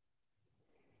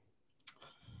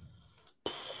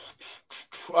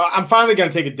 Well, I'm finally going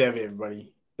to take a Devy,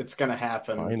 everybody. It's going to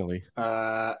happen. Finally.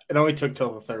 It only took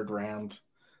till the third round,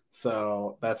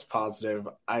 so that's positive.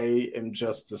 I am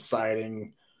just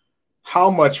deciding how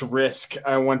much risk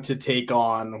I want to take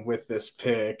on with this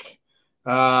pick.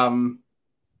 I'll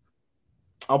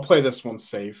play this one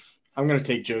safe. I'm going to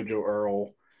take JoJo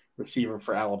Earl, receiver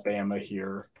for Alabama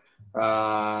here.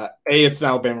 It's an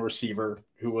Alabama receiver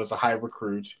who was a high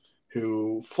recruit,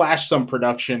 who flashed some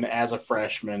production as a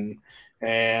freshman.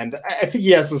 And I think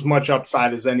he has as much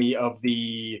upside as any of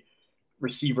the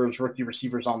rookie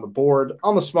receivers on the board.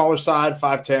 On the smaller side,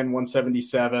 5'10",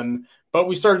 177. But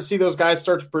we started to see those guys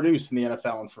start to produce in the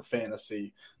NFL and for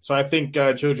fantasy. So I think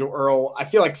JoJo Earl, I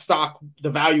feel like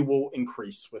the value will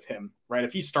increase with him, right?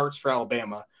 If he starts for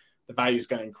Alabama, the value is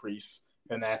going to increase.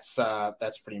 And that's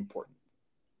pretty important.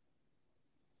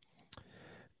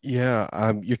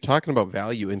 Yeah, you're talking about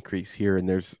value increase here,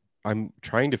 and I'm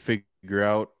trying to figure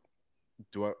out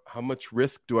how much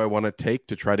risk do I want to take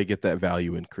to try to get that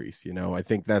value increase? You know, I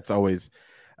think that's always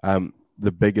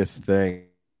the biggest thing.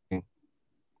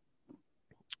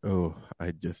 Oh,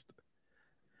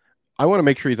 I want to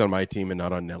make sure he's on my team and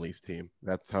not on Nelly's team.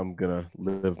 That's how I'm going to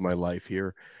live my life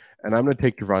here. And I'm going to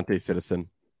take Javonte Citizen,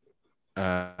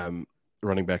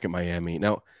 running back at Miami.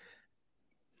 Now,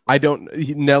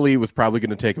 Nelly was probably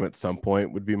going to take him at some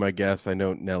point, would be my guess. I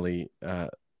know Nelly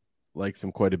likes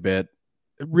him quite a bit.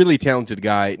 Really talented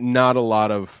guy. Not a lot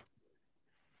of,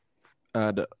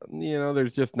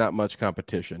 there's just not much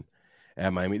competition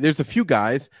at Miami. There's a few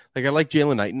guys. Like, I like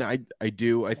Jalen Knighton. I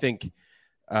do. I think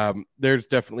there's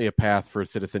definitely a path for a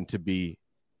Citizen to be,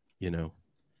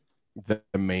 the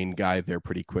main guy there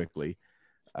pretty quickly.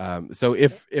 So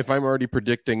if I'm already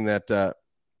predicting that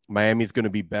Miami's going to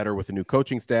be better with a new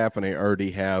coaching staff, and I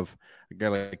already have a guy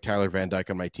like Tyler Van Dyke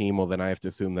on my team, well, then I have to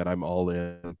assume that I'm all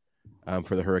in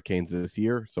for the Hurricanes this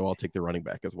year. So I'll take the running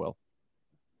back as well.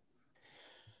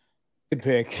 Good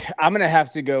pick. I'm going to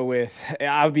have to go with,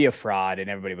 I would be a fraud, and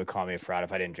everybody would call me a fraud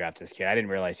if I didn't draft this kid. I didn't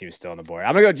realize he was still on the board.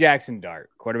 I'm going to go Jackson Dart,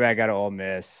 quarterback out of Ole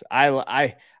Miss. I've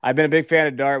been a big fan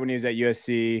of Dart when he was at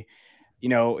USC.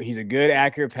 He's a good,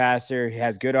 accurate passer. He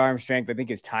has good arm strength. I think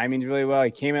his timing's really well.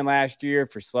 He came in last year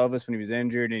for Slovis when he was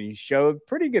injured, and he showed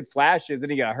pretty good flashes. Then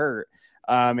he got hurt,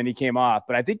 and he came off.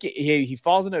 But I think he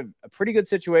falls in a pretty good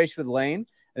situation with Lane.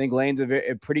 I think Lane's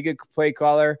a pretty good play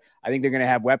caller. I think they're going to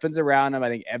have weapons around him. I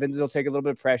think Evans will take a little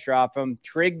bit of pressure off him.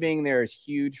 Trigg being there is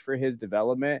huge for his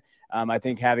development. I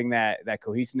think having that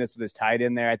cohesiveness with his tight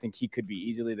end there, I think he could be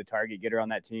easily the target getter on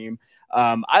that team.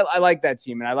 I like that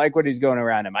team, and I like what he's going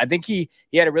around him. I think he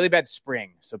had a really bad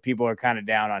spring, so people are kind of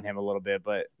down on him a little bit,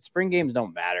 but spring games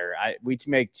don't matter. We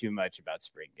make too much about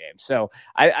spring games. So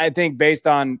I think based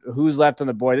on who's left on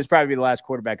the board, this is probably the last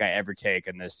quarterback I ever take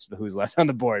in this who's left on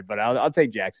the board, but I'll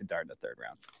take Jackson Dart in the third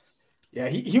round. Yeah,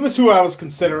 he was who I was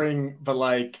considering, but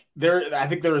I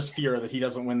think there is fear that he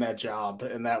doesn't win that job,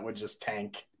 and that would just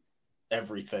tank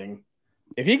everything.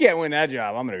 If he can't win that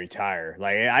job, I'm going to retire.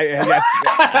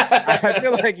 I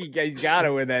feel like he's got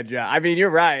to win that job. I mean, you're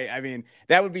right. I mean,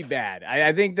 that would be bad.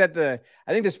 I think the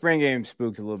spring game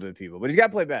spooked a little bit of people, but he's got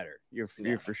to play better. You're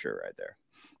for sure right there.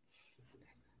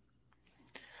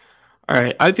 All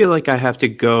right, I feel like I have to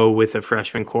go with a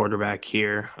freshman quarterback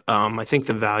here. I think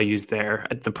the value's there.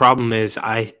 The problem is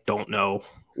I don't know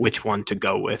which one to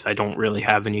go with. I don't really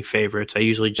have any favorites. I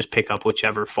usually just pick up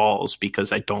whichever falls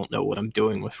because I don't know what I'm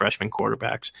doing with freshman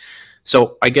quarterbacks.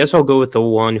 So I guess I'll go with the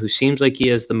one who seems like he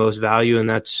has the most value, and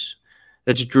that's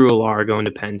Drew Allar going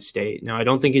to Penn State. Now, I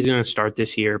don't think he's going to start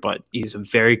this year, but he's a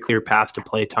very clear path to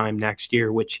play time next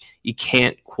year, which you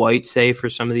can't quite say for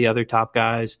some of the other top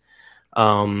guys.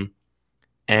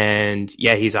 And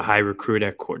yeah, he's a high recruit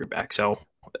at quarterback. So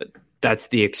that's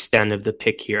the extent of the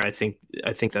pick here. I think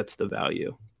that's the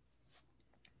value.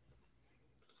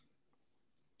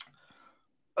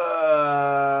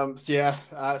 So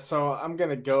I'm going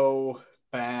to go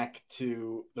back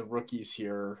to the rookies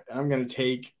here, and I'm going to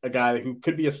take a guy who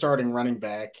could be a starting running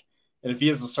back. And if he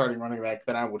is a starting running back,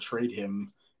 then I will trade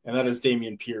him. And that is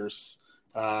Dameon Pierce,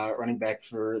 running back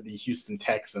for the Houston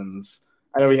Texans.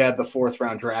 I know he had the 4th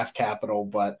round draft capital,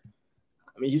 but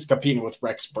I mean, he's competing with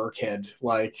Rex Burkhead.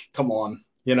 Come on.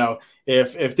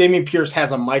 If Dameon Pierce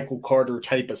has a Michael Carter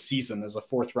type of season as a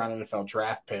 4th round NFL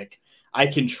draft pick, I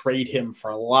can trade him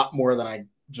for a lot more than I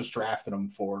just drafted him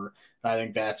for. And I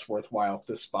think that's worthwhile at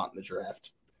this spot in the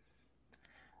draft.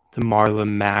 The Marlon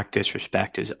Mack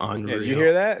disrespect is unreal. Did you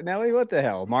hear that, Nelly? What the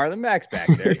hell? Marlon Mack's back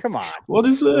there. Come on. What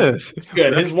is this? It's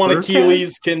good. His one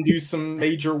Achilles can do some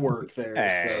major work there.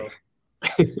 Hey. So.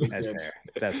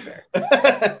 That's fair.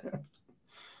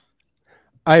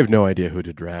 I have no idea who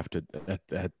to draft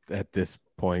at this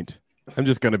point. I'm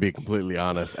just going to be completely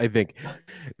honest. I think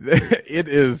it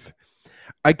is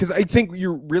because I think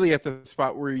you're really at the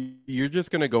spot where you're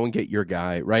just going to go and get your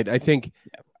guy, right? I think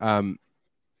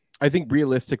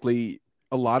realistically,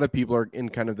 a lot of people are in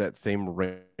kind of that same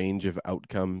range of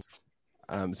outcomes.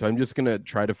 So I'm just going to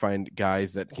try to find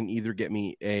guys that can either get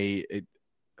me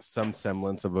some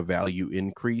semblance of a value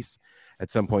increase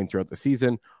at some point throughout the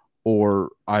season,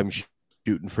 or I'm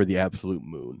shooting for the absolute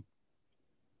moon.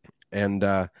 And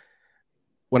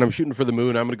when I'm shooting for the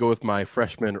moon, I'm going to go with my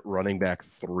freshman running back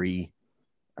 3.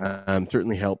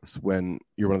 Certainly helps when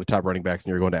you're one of the top running backs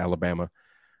and you're going to Alabama.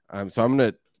 So I'm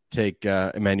going to take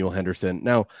Emmanuel Henderson.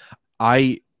 Now,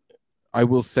 I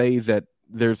will say that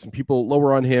there's some people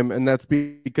lower on him, and that's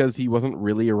because he wasn't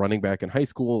really a running back in high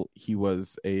school. He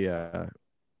was a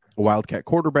Wildcat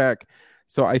quarterback.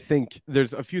 So I think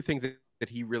there's a few things that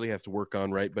he really has to work on,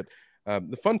 right? But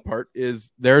the fun part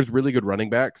is there's really good running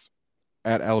backs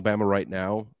at Alabama right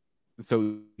now.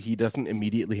 So he doesn't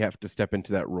immediately have to step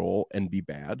into that role and be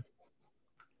bad.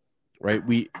 right?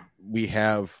 We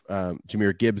have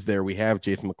Jahmyr Gibbs there. We have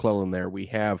Jason McClellan there. We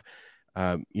have,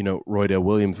 Roydell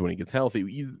Williams when he gets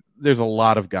healthy. There's a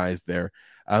lot of guys there.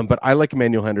 But I like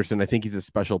Emmanuel Henderson. I think he's a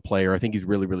special player. I think he's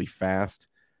really, really fast.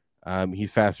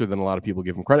 He's faster than a lot of people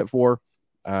give him credit for.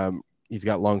 He's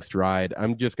got long stride.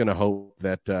 I'm just going to hope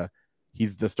that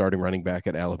he's the starting running back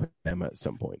at Alabama at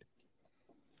some point.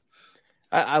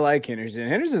 I like Henderson.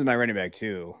 Henderson's my running back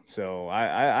too, so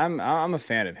I'm a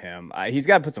fan of him. He's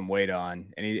got to put some weight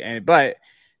on, but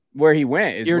where he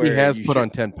went is he already where has put on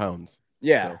 10 pounds.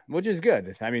 Yeah, so. Which is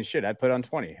good. I mean, I'd put on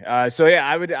 20. So yeah,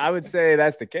 I would say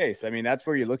that's the case. I mean, that's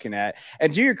where you're looking at.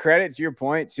 And to your credit, to your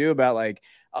point too about like,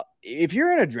 if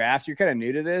you're in a draft, you're kind of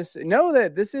new to this. Know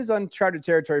that this is uncharted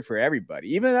territory for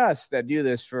everybody, even us that do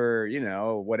this for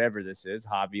whatever this is,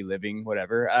 hobby, living,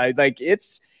 whatever.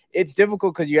 It's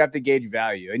difficult because you have to gauge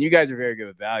value, and you guys are very good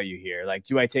with value here. Like,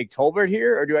 do I take Tolbert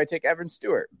here or do I take Evan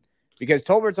Stewart? Because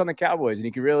Tolbert's on the Cowboys and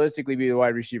he could realistically be the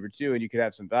wide receiver too, and you could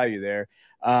have some value there.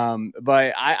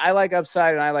 But I like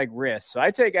upside and I like risk. So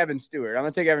I take Evan Stewart. I'm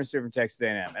going to take Evan Stewart from Texas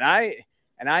A&M.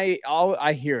 And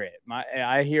I hear it.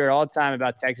 I hear it all the time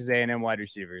about Texas A&M wide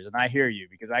receivers. And I hear you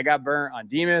because I got burnt on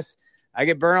Demas. I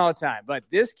get burnt all the time. But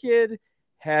this kid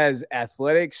has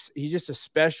athletics. He's just a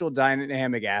special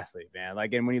dynamic athlete, man.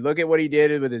 Like, and when you look at what he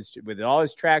did with all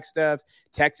his track stuff,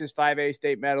 Texas 5A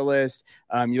state medalist,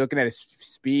 you're looking at his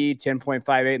speed,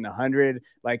 10.58 in the 100.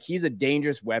 Like, he's a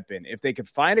dangerous weapon. If they could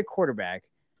find a quarterback,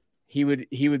 he would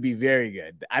be very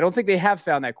good. I don't think they have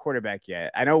found that quarterback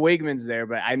yet. I know Wigman's there,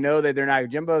 but I know that they're not.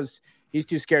 He's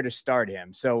too scared to start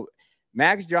him. So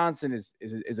Max Johnson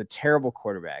is a terrible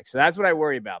quarterback. So that's what I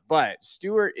worry about. But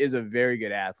Stewart is a very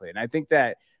good athlete. And I think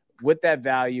that with that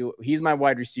value, he's my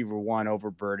wide receiver 1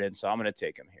 over Burden. So I'm going to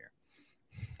take him here.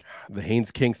 The Haynes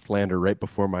King slander right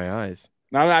before my eyes.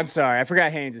 No, I'm sorry. I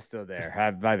forgot Haynes is still there.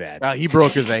 My bad. He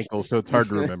broke his ankle, so it's hard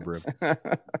to remember him.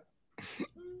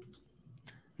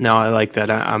 No, I like that.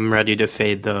 I'm ready to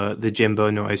fade the Jimbo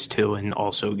noise too and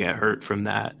also get hurt from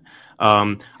that.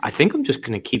 I think I'm just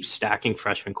going to keep stacking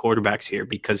freshman quarterbacks here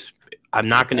because I'm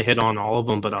not going to hit on all of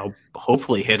them, but I'll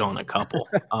hopefully hit on a couple.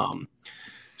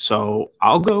 So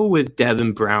I'll go with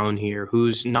Devin Brown here,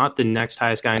 who's not the next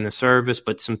highest guy in the service,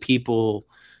 but some people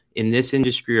in this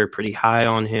industry are pretty high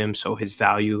on him. So his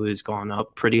value has gone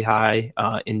up pretty high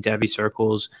in Devy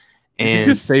circles. And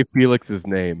you just say Felix's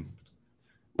name.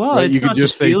 Well, right? It's you not could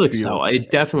just Felix, Felix, though. It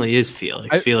definitely is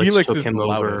Felix. Felix took him over.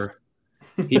 Loudest.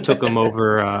 He took him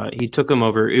over. He took him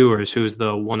over Ewers, who's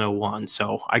the 101.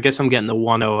 So I guess I'm getting the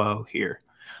 100 here.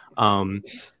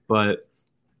 But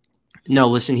no,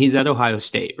 listen, he's at Ohio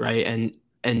State, right?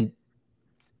 And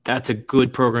that's a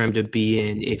good program to be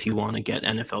in if you want to get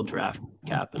NFL draft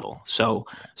capital. So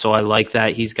I like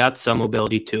that. He's got some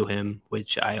mobility to him,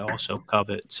 which I also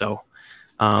covet. So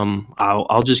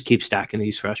I'll just keep stacking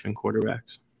these freshman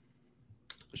quarterbacks.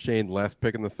 Shane, last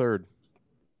pick in the 3rd.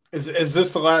 Is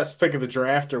this the last pick of the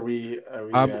draft?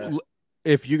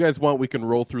 If you guys want, we can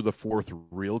roll through the 4th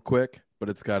real quick, but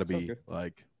it's got to be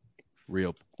like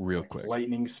real quick,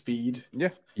 lightning speed.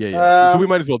 Yeah. So we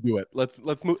might as well do it. Let's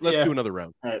do another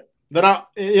round. All right. Then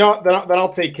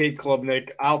I'll take Cade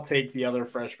Klubnik. I'll take the other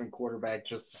freshman quarterback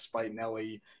just to spite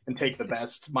Nelly and take the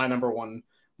best. My number one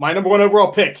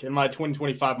overall pick in my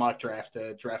 2025 mock draft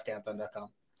at draftcountdown.com.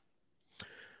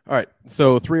 All right.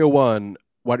 So 301.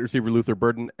 Wide receiver Luther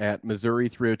Burden at Missouri,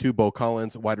 302 Bo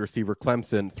Collins, wide receiver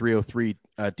Clemson, 303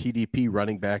 TDP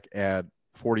running back at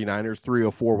 49ers,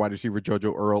 304 wide receiver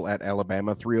JoJo Earl at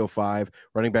Alabama, 305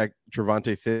 running back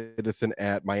Trevante Citizen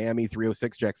at Miami,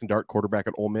 306 Jackson Dart quarterback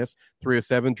at Ole Miss,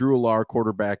 307 Drew Allar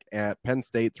quarterback at Penn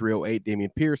State, 308 Damian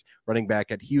Pierce running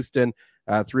back at Houston,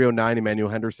 309 Emmanuel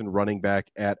Henderson running back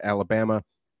at Alabama,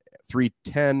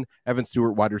 310 Evan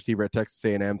Stewart wide receiver at Texas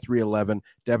A&M, 311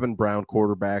 Devin Brown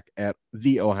quarterback at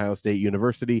the Ohio State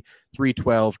University,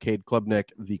 312 Cade Klubnik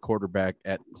the quarterback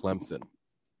at Clemson.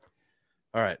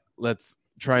 All right, let's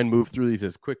try and move through these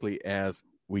as quickly as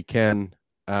we can.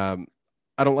 I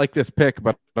don't like this pick,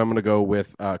 but I'm going to go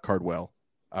with Cardwell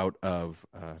out of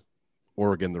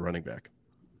Oregon, the running back.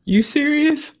 You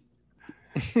serious?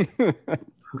 How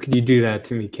could you do that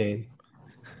to me, Kane?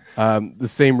 The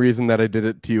same reason that I did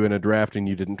it to you in a draft and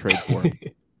you didn't trade for him.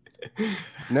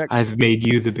 Next. I've made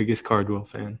you the biggest Cardwell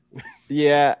fan.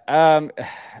 Yeah, I'm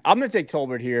going to take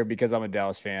Tolbert here because I'm a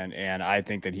Dallas fan, and I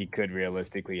think that he could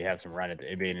realistically have some run at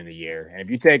the beginning of the year. And if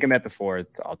you take him at the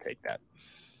 4th, I'll take that.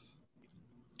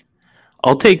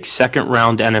 I'll take 2nd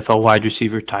round NFL wide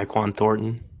receiver Tyquan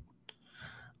Thornton.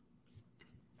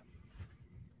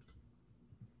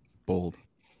 Bold.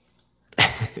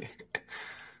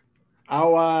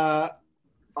 I'll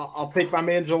I'll take my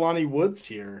man Jelani Woods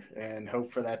here and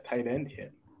hope for that tight end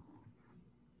hit.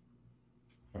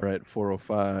 All right,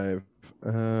 405.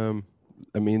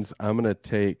 That means I'm going to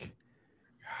take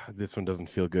 – this one doesn't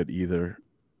feel good either,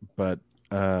 but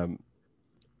I'm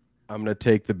going to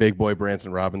take the big boy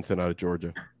Branson Robinson out of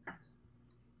Georgia.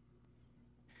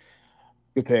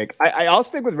 Good pick. I'll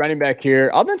stick with running back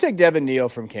here. I'm going to take Devin Neal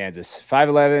from Kansas.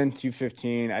 5'11",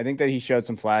 215. I think that he showed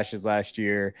some flashes last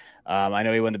year. I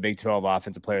know he won the Big 12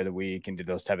 Offensive Player of the Week and did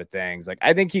those type of things. Like,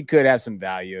 I think he could have some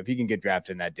value if he can get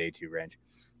drafted in that day 2 range.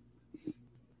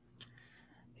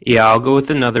 Yeah, I'll go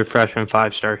with another freshman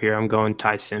 5-star here. I'm going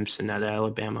Ty Simpson at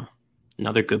Alabama.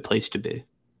 Another good place to be.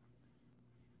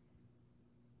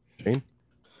 Shane?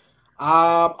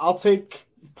 I'll take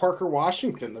Parker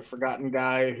Washington, the forgotten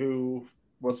guy who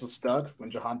was a stud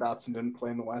when Jahan Dotson didn't play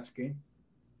in the last game.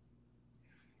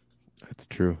 That's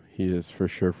true. He is for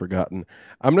sure forgotten.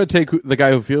 I'm going to take the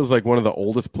guy who feels like one of the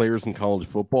oldest players in college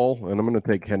football, and I'm going to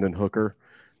take Hendon Hooker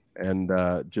and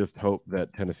just hope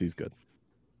that Tennessee's good.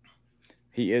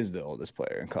 He is the oldest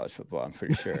player in college football, I'm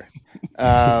pretty sure.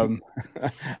 I'll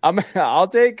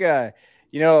take,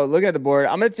 looking at the board,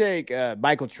 I'm going to take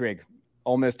Michael Trigg,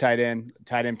 Ole Miss tight end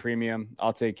premium.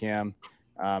 I'll take him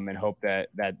and hope that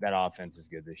offense is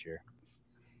good this year.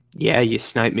 Yeah, you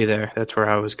sniped me there. That's where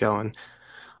I was going.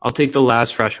 I'll take the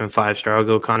last freshman 5-star. I'll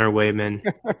go Connor Wayman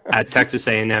at Texas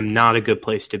A&M. Not a good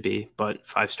place to be, but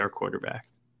 5-star quarterback.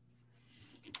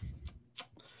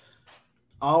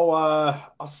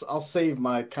 I'll save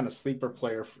my kind of sleeper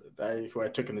player who I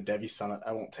took in the Devy Summit.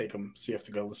 I won't take him, so you have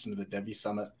to go listen to the Devy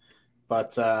Summit.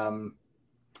 But I'm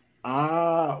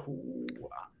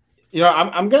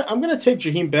gonna take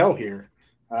Jaheim Bell here.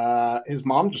 His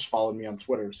mom just followed me on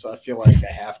Twitter, so I feel like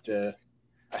I have to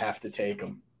take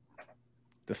him.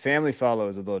 The family follow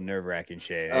is a little nerve-wracking,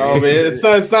 Shay. Oh man, it's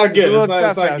not good. It's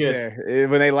not good. There.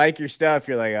 When they like your stuff,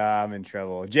 you're like, I'm in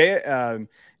trouble.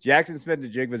 Jackson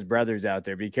Smith-Njigba's brother's out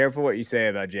there. Be careful what you say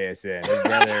about JSN.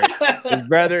 His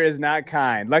brother is not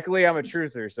kind. Luckily, I'm a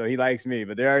truther, so he likes me.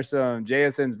 But there are some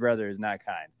JSN's brother is not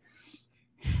kind.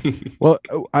 Well,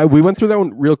 we went through that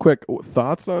one real quick.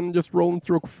 Thoughts on just rolling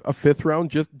through a 5th round,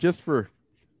 just for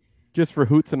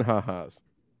hoots and ha-has?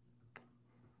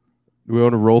 Do we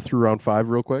want to roll through round 5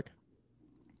 real quick?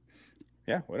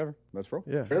 Yeah, whatever. Let's roll.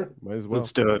 Yeah, sure. Might as well.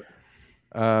 Let's do it.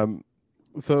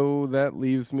 So that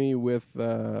leaves me with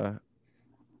another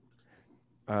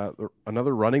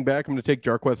running back. I'm going to take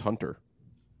Jarquez Hunter,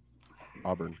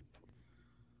 Auburn.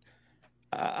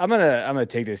 I'm gonna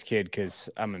take this kid because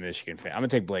I'm a Michigan fan. I'm gonna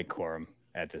take Blake Corum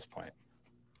at this point.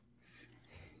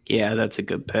 Yeah, that's a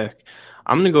good pick.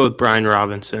 I'm gonna go with Brian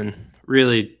Robinson.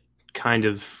 Really, kind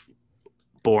of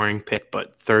boring pick,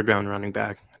 but 3rd round running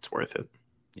back. It's worth it.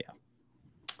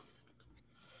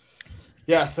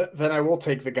 Yeah, then I will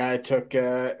take the guy I took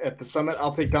at the Summit.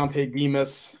 I'll take Dante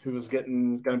Demas, who was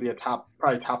going to be a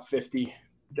probably top 50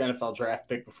 NFL draft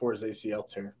pick before his ACL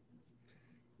tear.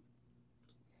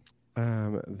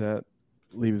 That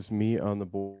leaves me on the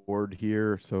board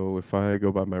here. So if I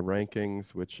go by my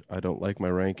rankings, which I don't like my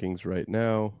rankings right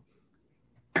now,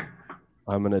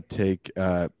 I'm going to take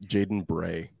Jaden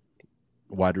Bray,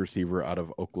 wide receiver out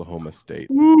of Oklahoma State.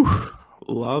 Woo,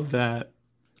 love that.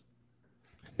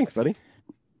 Thanks, buddy.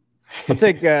 I'm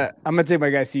gonna take my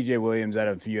guy CJ Williams out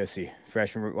of USC,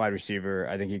 freshman wide receiver.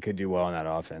 I think he could do well in that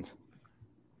offense.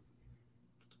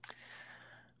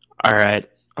 All right,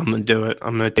 I'm gonna do it.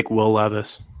 I'm gonna take Will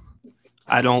Levis.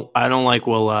 I don't like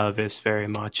Will Levis very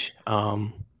much,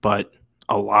 but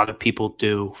a lot of people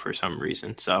do for some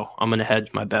reason. So I'm gonna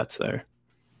hedge my bets there.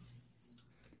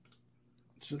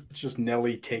 It's just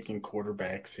Nelly taking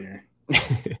quarterbacks here.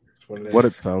 What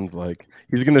it sounds like.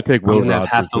 He's going to take Will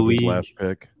Rogers with his last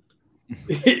pick.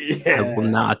 Yeah. I will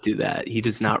not do that. He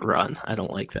does not run. I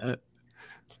don't like that.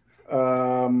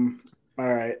 All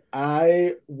right.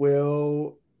 I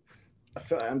feel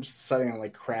I'm just deciding on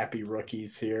like crappy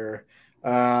rookies here.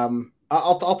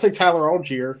 I'll take Tyler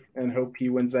Algier and hope he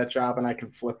wins that job and I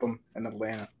can flip him in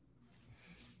Atlanta.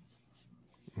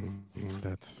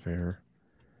 That's fair.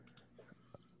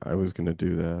 I was going to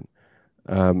do that.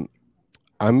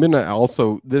 I'm going to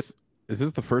also this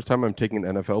is the first time I'm taking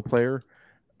an NFL player,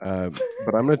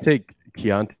 but I'm going to take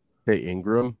Keontae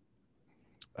Ingram,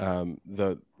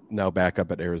 the now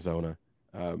backup at Arizona,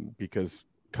 because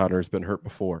Connor's been hurt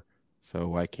before. So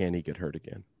why can't he get hurt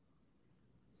again?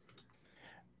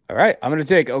 All right, I'm going to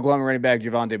take Oklahoma running back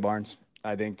Javonte Barnes.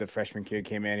 I think the freshman kid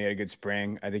came in. He had a good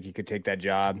spring. I think he could take that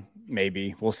job.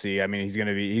 Maybe we'll see. I mean, he's going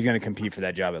to compete for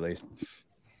that job at least.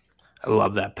 I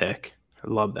love that pick.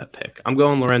 I'm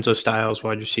going Lorenzo Styles,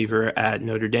 wide receiver at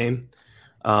Notre Dame.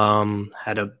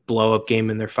 Had a blow-up game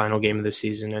in their final game of the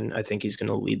season, and I think he's going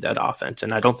to lead that offense.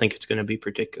 And I don't think it's going to be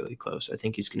particularly close. I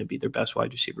think he's going to be their best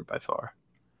wide receiver by far.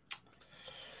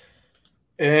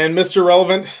 And Mr.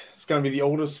 Relevant is going to be the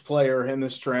oldest player in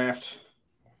this draft,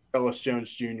 Velus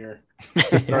Jones Jr.,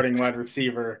 starting wide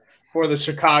receiver for the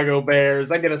Chicago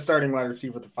Bears. I get a starting wide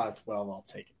receiver with the 5'12". I'll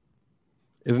take it.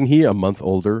 Isn't he a month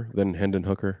older than Hendon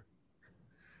Hooker?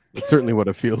 That's certainly what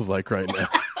it feels like right now.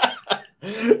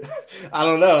 I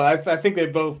don't know. I think they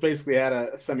both basically had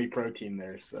a semi-pro team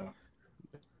there. So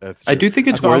that's true. I do think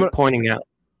it's worth pointing out.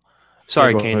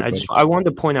 Sorry, Kane. Ahead, I wanted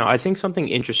to point out, I think something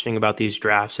interesting about these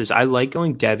drafts is I like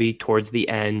going Devy towards the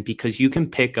end because you can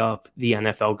pick up the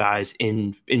NFL guys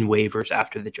in waivers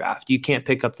after the draft. You can't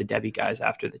pick up the Devy guys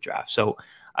after the draft. So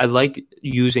I like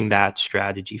using that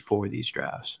strategy for these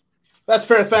drafts. That's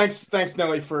fair. Thanks,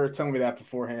 Nelly, for telling me that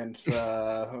beforehand.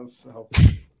 That's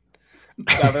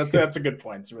a good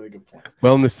point. It's a really good point.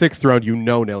 Well, in the 6th round,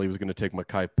 Nelly was going to take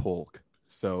Makai Polk.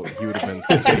 So he would have been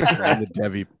on the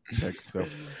Devy picks. So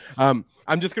I'm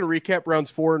just going to recap rounds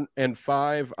 4 and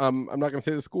 5. I'm not going to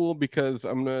say the school because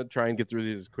I'm going to try and get through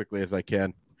these as quickly as I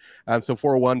can. So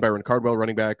 401, Byron Cardwell,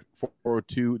 running back.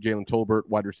 402, Jalen Tolbert,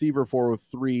 wide receiver.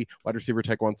 403, wide receiver,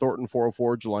 Tyquan Thornton.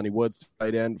 404, Jelani Woods,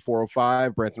 tight end.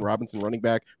 405, Branson Robinson, running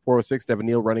back. 406, Devin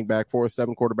Neal, running back.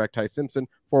 407, quarterback, Ty Simpson.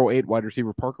 408, wide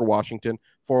receiver, Parker Washington.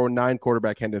 409,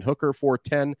 quarterback, Hendon Hooker.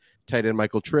 410, tight end,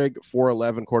 Michael Trigg.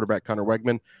 411, quarterback, Connor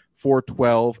Wegman.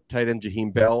 412, tight end,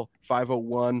 Jaheim Bell.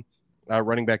 501,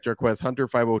 running back, Jarquez Hunter.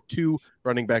 502,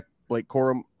 running back, Blake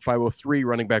Corum. 503,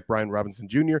 running back Brian Robinson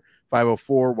Jr.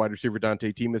 504, wide receiver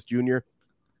Dante Temis Jr.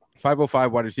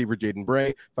 505, wide receiver Jaden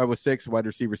Bray. 506, wide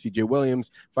receiver CJ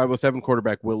Williams. 507,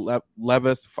 quarterback Will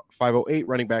Levis. 508,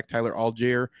 running back Tyler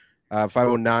Algier.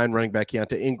 509, running back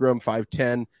Keontae Ingram.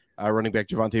 510, running back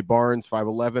Javante Barnes.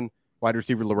 511, wide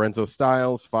receiver Lorenzo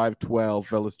Styles. 512,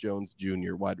 Velus Jones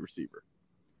Jr., wide receiver.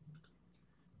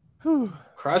 Whew.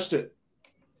 Crushed it.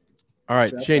 All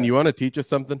right, Shane, you want to teach us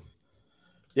something?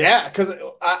 Yeah, because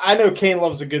I know Kane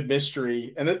loves a good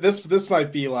mystery, and this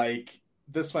might be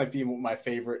my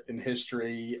favorite in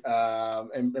history,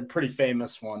 and pretty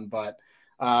famous one. But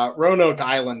Roanoke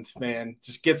Island, man,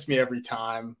 just gets me every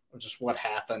time of just what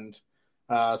happened.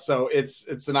 So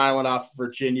it's an island off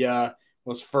Virginia,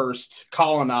 was first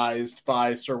colonized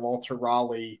by Sir Walter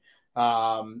Raleigh,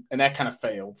 and that kind of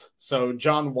failed. So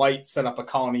John White set up a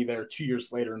colony there 2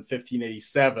 years later in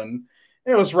 1587.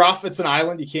 It was rough. It's an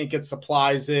island. You can't get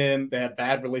supplies in. They had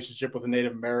bad relationship with the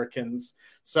Native Americans.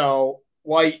 So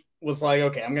White was like,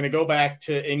 okay, I'm going to go back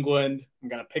to England. I'm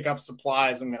going to pick up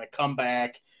supplies. I'm going to come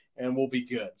back and we'll be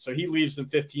good. So he leaves in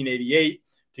 1588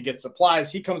 to get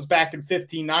supplies. He comes back in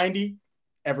 1590.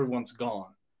 Everyone's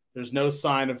gone. There's no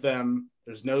sign of them.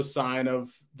 There's no sign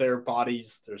of their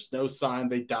bodies. There's no sign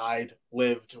they died,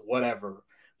 lived, whatever.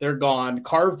 They're gone.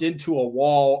 Carved into a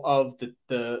wall of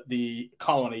the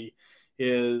colony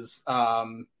is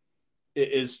one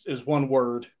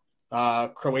word,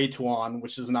 Croatoan,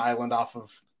 which is an island off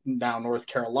of now North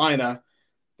Carolina.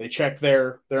 They check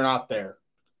there. They're not there.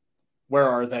 Where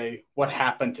are they? What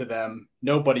happened to them?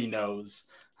 Nobody knows.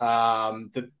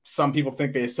 Some people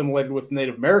think they assimilated with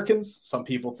Native Americans. Some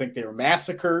people think they were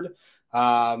massacred.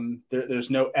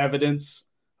 There's no evidence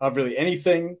of really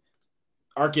anything.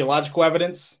 Archaeological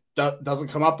evidence doesn't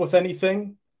come up with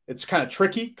anything. It's kind of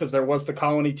tricky because there was the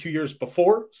colony 2 years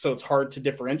before, so it's hard to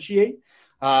differentiate.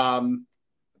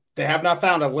 They have not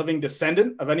found a living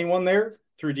descendant of anyone there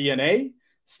through DNA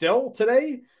still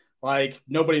today. Like,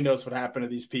 nobody knows what happened to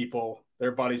these people.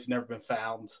 Their bodies have never been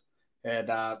found.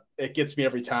 And it gets me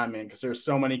every time, man, because there's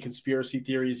so many conspiracy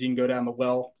theories you can go down the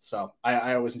well. So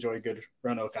I always enjoy a good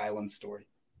Roanoke Island story.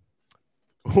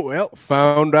 Well,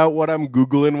 found out what I'm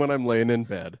Googling when I'm laying in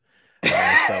bed.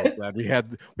 So glad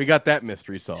we got that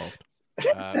mystery solved.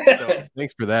 So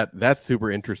thanks for that. That's super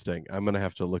interesting. I'm gonna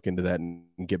have to look into that and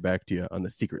get back to you on the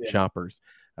secret shoppers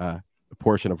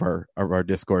portion of our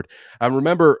Discord.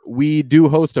 Remember, we do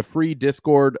host a free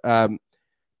Discord.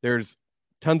 There's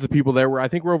tons of people there. I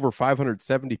think we're over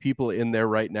 570 people in there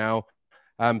right now.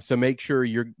 So make sure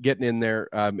you're getting in there.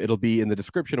 It'll be in the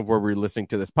description of where we're listening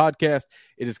to this podcast.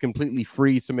 It is completely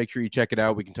free, so make sure you check it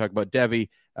out. We can talk about Devy,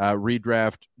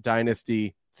 Redraft,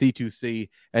 Dynasty, C2C,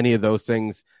 any of those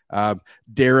things.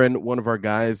 Darren, one of our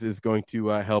guys, is going to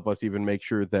help us even make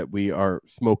sure that we are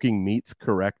smoking meats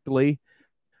correctly.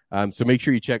 So make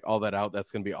sure you check all that out. That's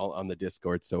going to be all on the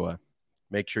Discord. So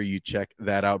make sure you check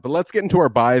that out. But let's get into our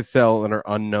buy, sell, and our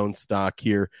unknown stock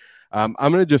here. I'm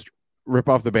going to just rip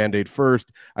off the Band-Aid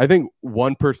first. I think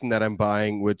one person that I'm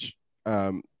buying, which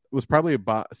was probably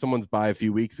someone's buy a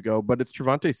few weeks ago, but it's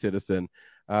Trevante Citizen.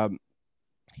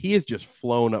 he has just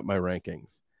flown up my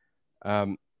rankings.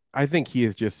 I think he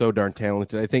is just so darn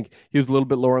talented. I think he was a little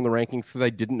bit lower on the rankings because I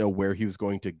didn't know where he was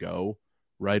going to go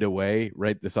right away.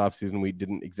 Right this offseason, we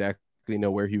didn't exactly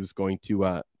know where he was going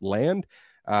to land.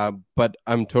 But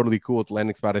I'm totally cool with the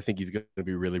landing spot. I think he's going to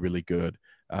be really, really good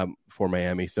for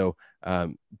Miami. So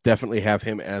definitely have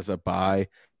him as a buy.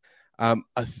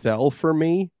 A sell for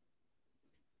me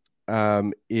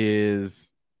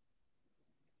is,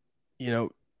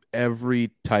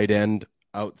 every tight end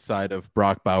outside of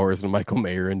Brock Bowers and Michael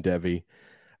Mayer and Devy.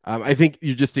 I think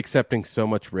you're just accepting so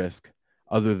much risk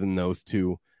other than those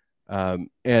two.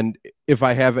 And if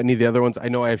I have any of the other ones, I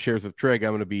know I have shares of Trig.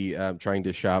 I'm going to be trying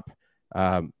to shop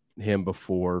him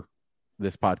before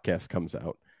this podcast comes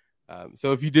out.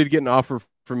 So if you did get an offer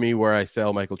from me where I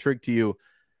sell Michael Trigg to you,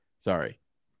 sorry.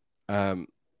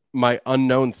 My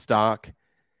unknown stock,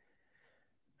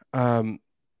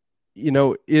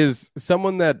 is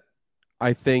someone that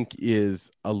I think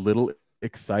is a little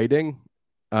exciting.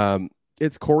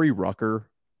 It's Corey Rucker.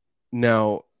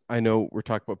 Now, I know we're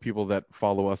talking about people that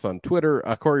follow us on Twitter.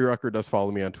 Corey Rucker does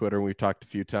follow me on Twitter, and we've talked a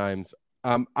few times.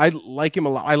 I like him a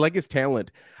lot. I like his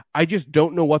talent. I just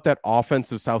don't know what that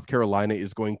offense of South Carolina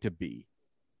is going to be.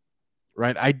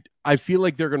 Right? I feel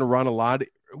like they're going to run a lot.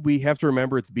 We have to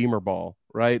remember it's Beamer ball,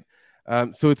 right?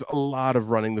 So it's a lot of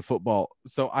running the football.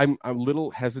 So I'm a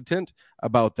little hesitant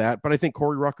about that, but I think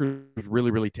Corey Rucker is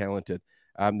really, really talented.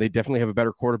 They definitely have a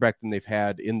better quarterback than they've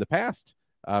had in the past,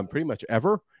 pretty much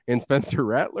ever, in Spencer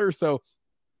Rattler. So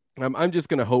I'm just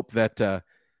going to hope that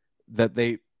that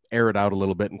they air it out a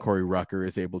little bit and Corey Rucker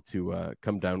is able to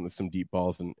come down with some deep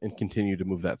balls and continue to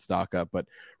move that stock up. But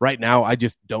right now, I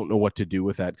just don't know what to do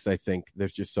with that because I think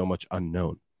there's just so much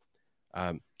unknown.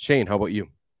 Shane, how about you?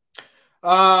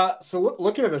 So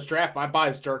looking at this draft, my buy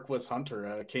is Jarquez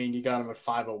Hunter. Kane, you got him at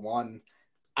 501.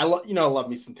 I love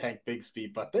me some Tank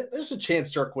Bigsby, but there's a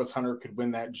chance Jarquez Hunter could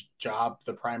win that job,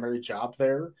 the primary job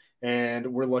there.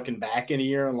 And we're looking back in a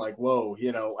year and like, whoa,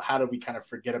 how do we kind of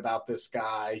forget about this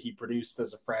guy? He produced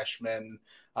as a freshman.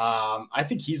 I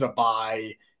think he's a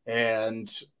buy, and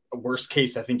worst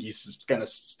case, I think he's just going to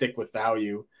stick with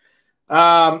value.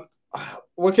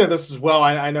 Looking at this as well,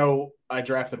 I know I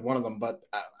drafted one of them, but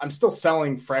I'm still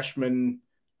selling freshman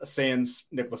sans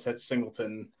Nicholas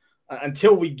Singleton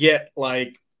until we get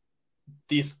like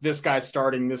this guy's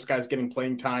starting, this guy's getting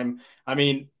playing time. I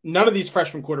mean, none of these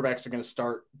freshman quarterbacks are going to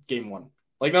start game one.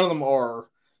 Like none of them are.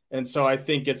 And so I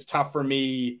think it's tough for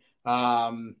me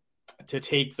to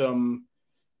take them.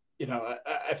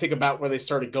 I think about where they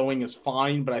started going is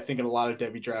fine, but I think in a lot of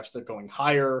Devy drafts, they're going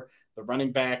higher. The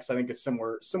running backs, I think it's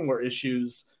similar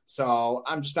issues. So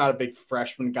I'm just not a big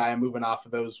freshman guy. I'm moving off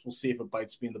of those. We'll see if it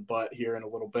bites me in the butt here in a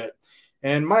little bit.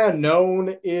 And my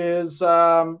unknown is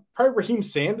probably Raheem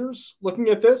Sanders. Looking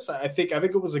at this, I think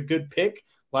it was a good pick.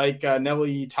 Like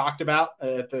Nelly talked about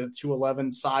at the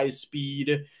 211 size,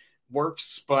 speed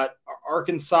works. But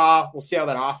Arkansas, we'll see how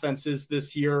that offense is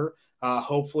this year.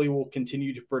 Hopefully, we'll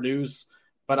continue to produce.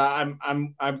 But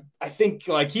I think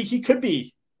like he could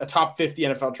be a top 50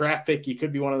 NFL draft pick. He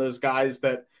could be one of those guys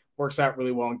that works out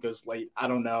really well and goes late. I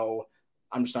don't know.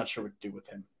 I'm just not sure what to do with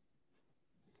him.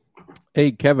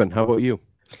 Hey, Kevin, how about you?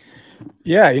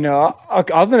 Yeah, I'm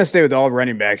going to stay with all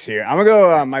running backs here. I'm going to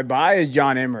go, my buy is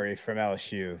John Emery from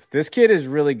LSU. This kid is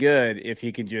really good if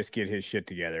he can just get his shit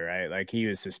together, right? Like he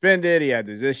was suspended, he had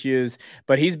those issues,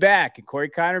 but he's back. And Corey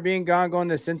Kiner being gone, going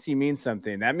to Cincy means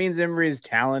something. That means Emery is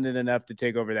talented enough to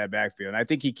take over that backfield. And I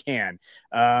think he can.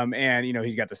 And,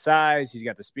 he's got the size, he's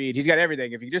got the speed, he's got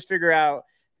everything. If you just figure out,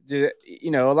 a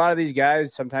lot of these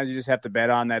guys, sometimes you just have to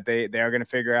bet on that they are going to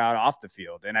figure out off the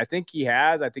field. And I think he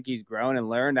has. I think he's grown and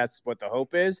learned. That's what the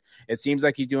hope is. It seems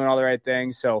like he's doing all the right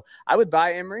things. So I would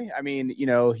buy Emery. I mean,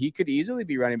 he could easily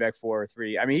be running back 4 or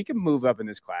 3. I mean, he can move up in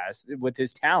this class with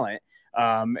his talent.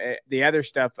 The other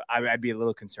stuff I'd be a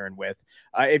little concerned with.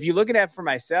 If you're looking at for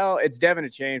myself, it's Devin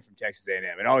Achane from Texas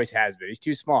A&M. It always has been. He's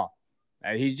too small.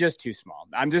 He's just too small.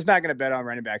 I'm just not going to bet on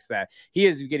running backs that he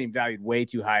is getting valued way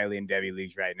too highly in Devy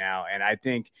leagues right now. And I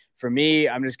think for me,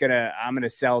 I'm going to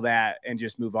sell that and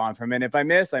just move on from it. If I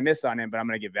miss on him, but I'm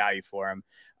going to get value for him.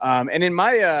 And in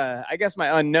my, I guess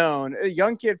my unknown, a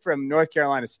young kid from North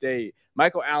Carolina State,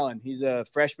 Michael Allen, he's a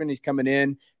freshman. He's coming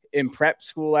in prep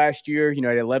school last year. He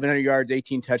had 1,100 yards,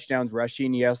 18 touchdowns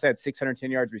rushing. He also had 610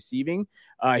 yards receiving.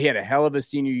 He had a hell of a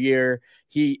senior year.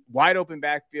 He wide open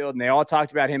backfield, and they all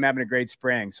talked about him having a great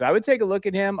spring. So I would take a look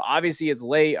at him. Obviously, it's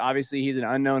late. Obviously, he's an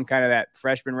unknown kind of that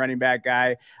freshman running back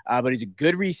guy, but he's a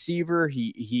good receiver.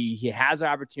 He has an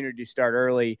opportunity to start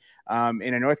early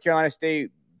in a North Carolina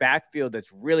State backfield that's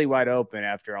really wide open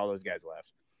after all those guys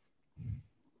left.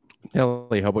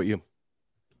 Nelly, how about you?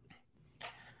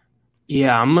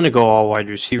 Yeah, I'm going to go all wide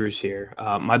receivers here.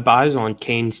 My buy is on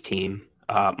Kane's team.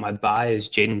 My buy is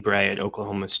Jaden Bray at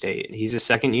Oklahoma State. He's a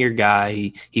second-year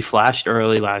guy. He flashed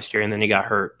early last year, and then he got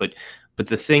hurt. But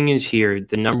the thing is here,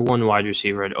 the number one wide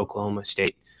receiver at Oklahoma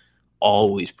State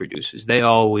always produces. They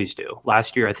always do.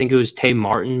 Last year, I think it was Tay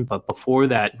Martin, but before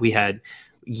that, we had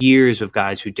years of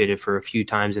guys who did it for a few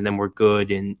times and then were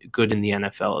good in the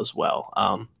NFL as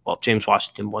well. Well, James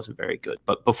Washington wasn't very good,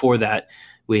 but before that,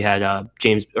 we had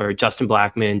Justin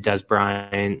Blackman, Des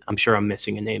Bryant. I'm sure I'm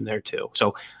missing a name there too.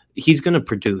 So he's going to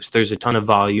produce. There's a ton of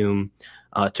volume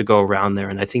to go around there,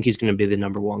 and I think he's going to be the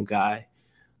number one guy.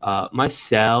 My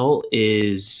sell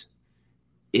is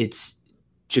it's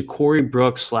Ja'Cory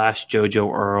Brooks /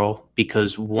 JoJo Earl,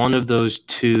 because one of those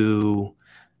two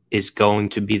is going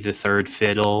to be the third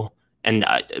fiddle, and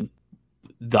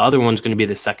the other one's going to be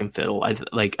the second fiddle.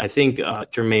 I think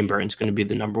Jermaine Burton's going to be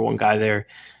the number one guy there,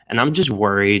 and I'm just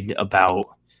worried about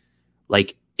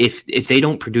like if they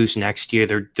don't produce next year,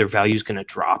 their value is going to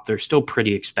drop. They're still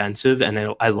pretty expensive,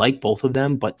 and I like both of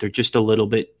them, but they're just a little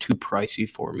bit too pricey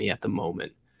for me at the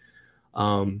moment.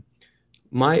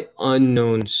 My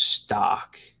unknown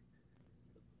stock.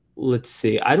 Let's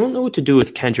see. I don't know what to do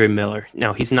with Kendre Miller.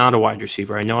 Now, he's not a wide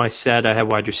receiver. I know I said I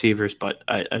had wide receivers, but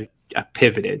I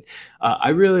pivoted. I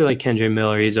really like Kendre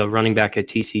Miller. He's a running back at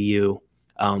TCU.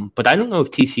 But I don't know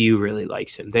if TCU really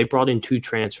likes him. They brought in 2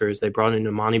 transfers. They brought in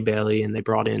Imani Bailey, and they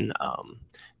brought in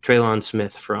Traylon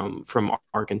Smith from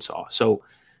Arkansas. So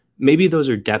maybe those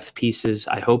are depth pieces.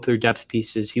 I hope they're depth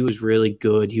pieces. He was really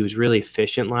good. He was really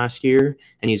efficient last year,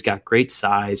 and he's got great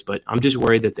size. But I'm just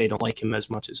worried that they don't like him as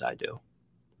much as I do.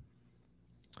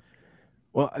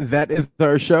 Well, that is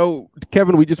our show.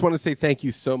 Kevin, we just want to say thank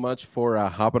you so much for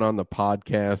hopping on the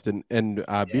podcast and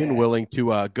being willing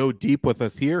to go deep with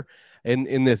us here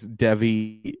in this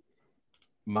Devy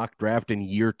mock draft in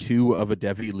year 2 of a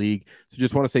Devy league. So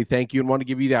just want to say thank you and want to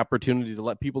give you the opportunity to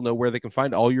let people know where they can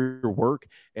find all your work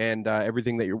and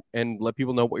everything and let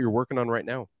people know what you're working on right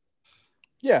now.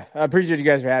 Yeah, I appreciate you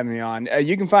guys for having me on.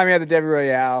 You can find me at the Devy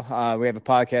Royale. We have a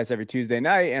podcast every Tuesday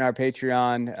night, and our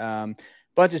Patreon.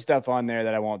 Bunch of stuff on there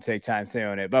that I won't take time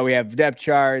saying it, but we have depth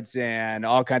charts and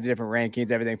all kinds of different rankings,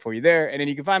 everything for you there. And then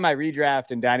you can find my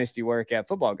redraft and dynasty work at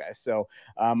Football Guys. So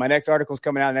my next article is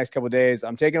coming out in the next couple of days.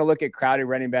 I'm taking a look at crowded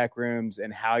running back rooms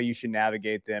and how you should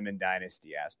navigate them in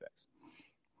dynasty aspects.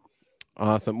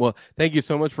 Awesome. Well, thank you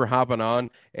so much for hopping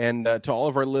on. And to all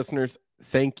of our listeners,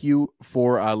 thank you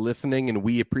for listening, and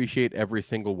we appreciate every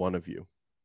single one of you.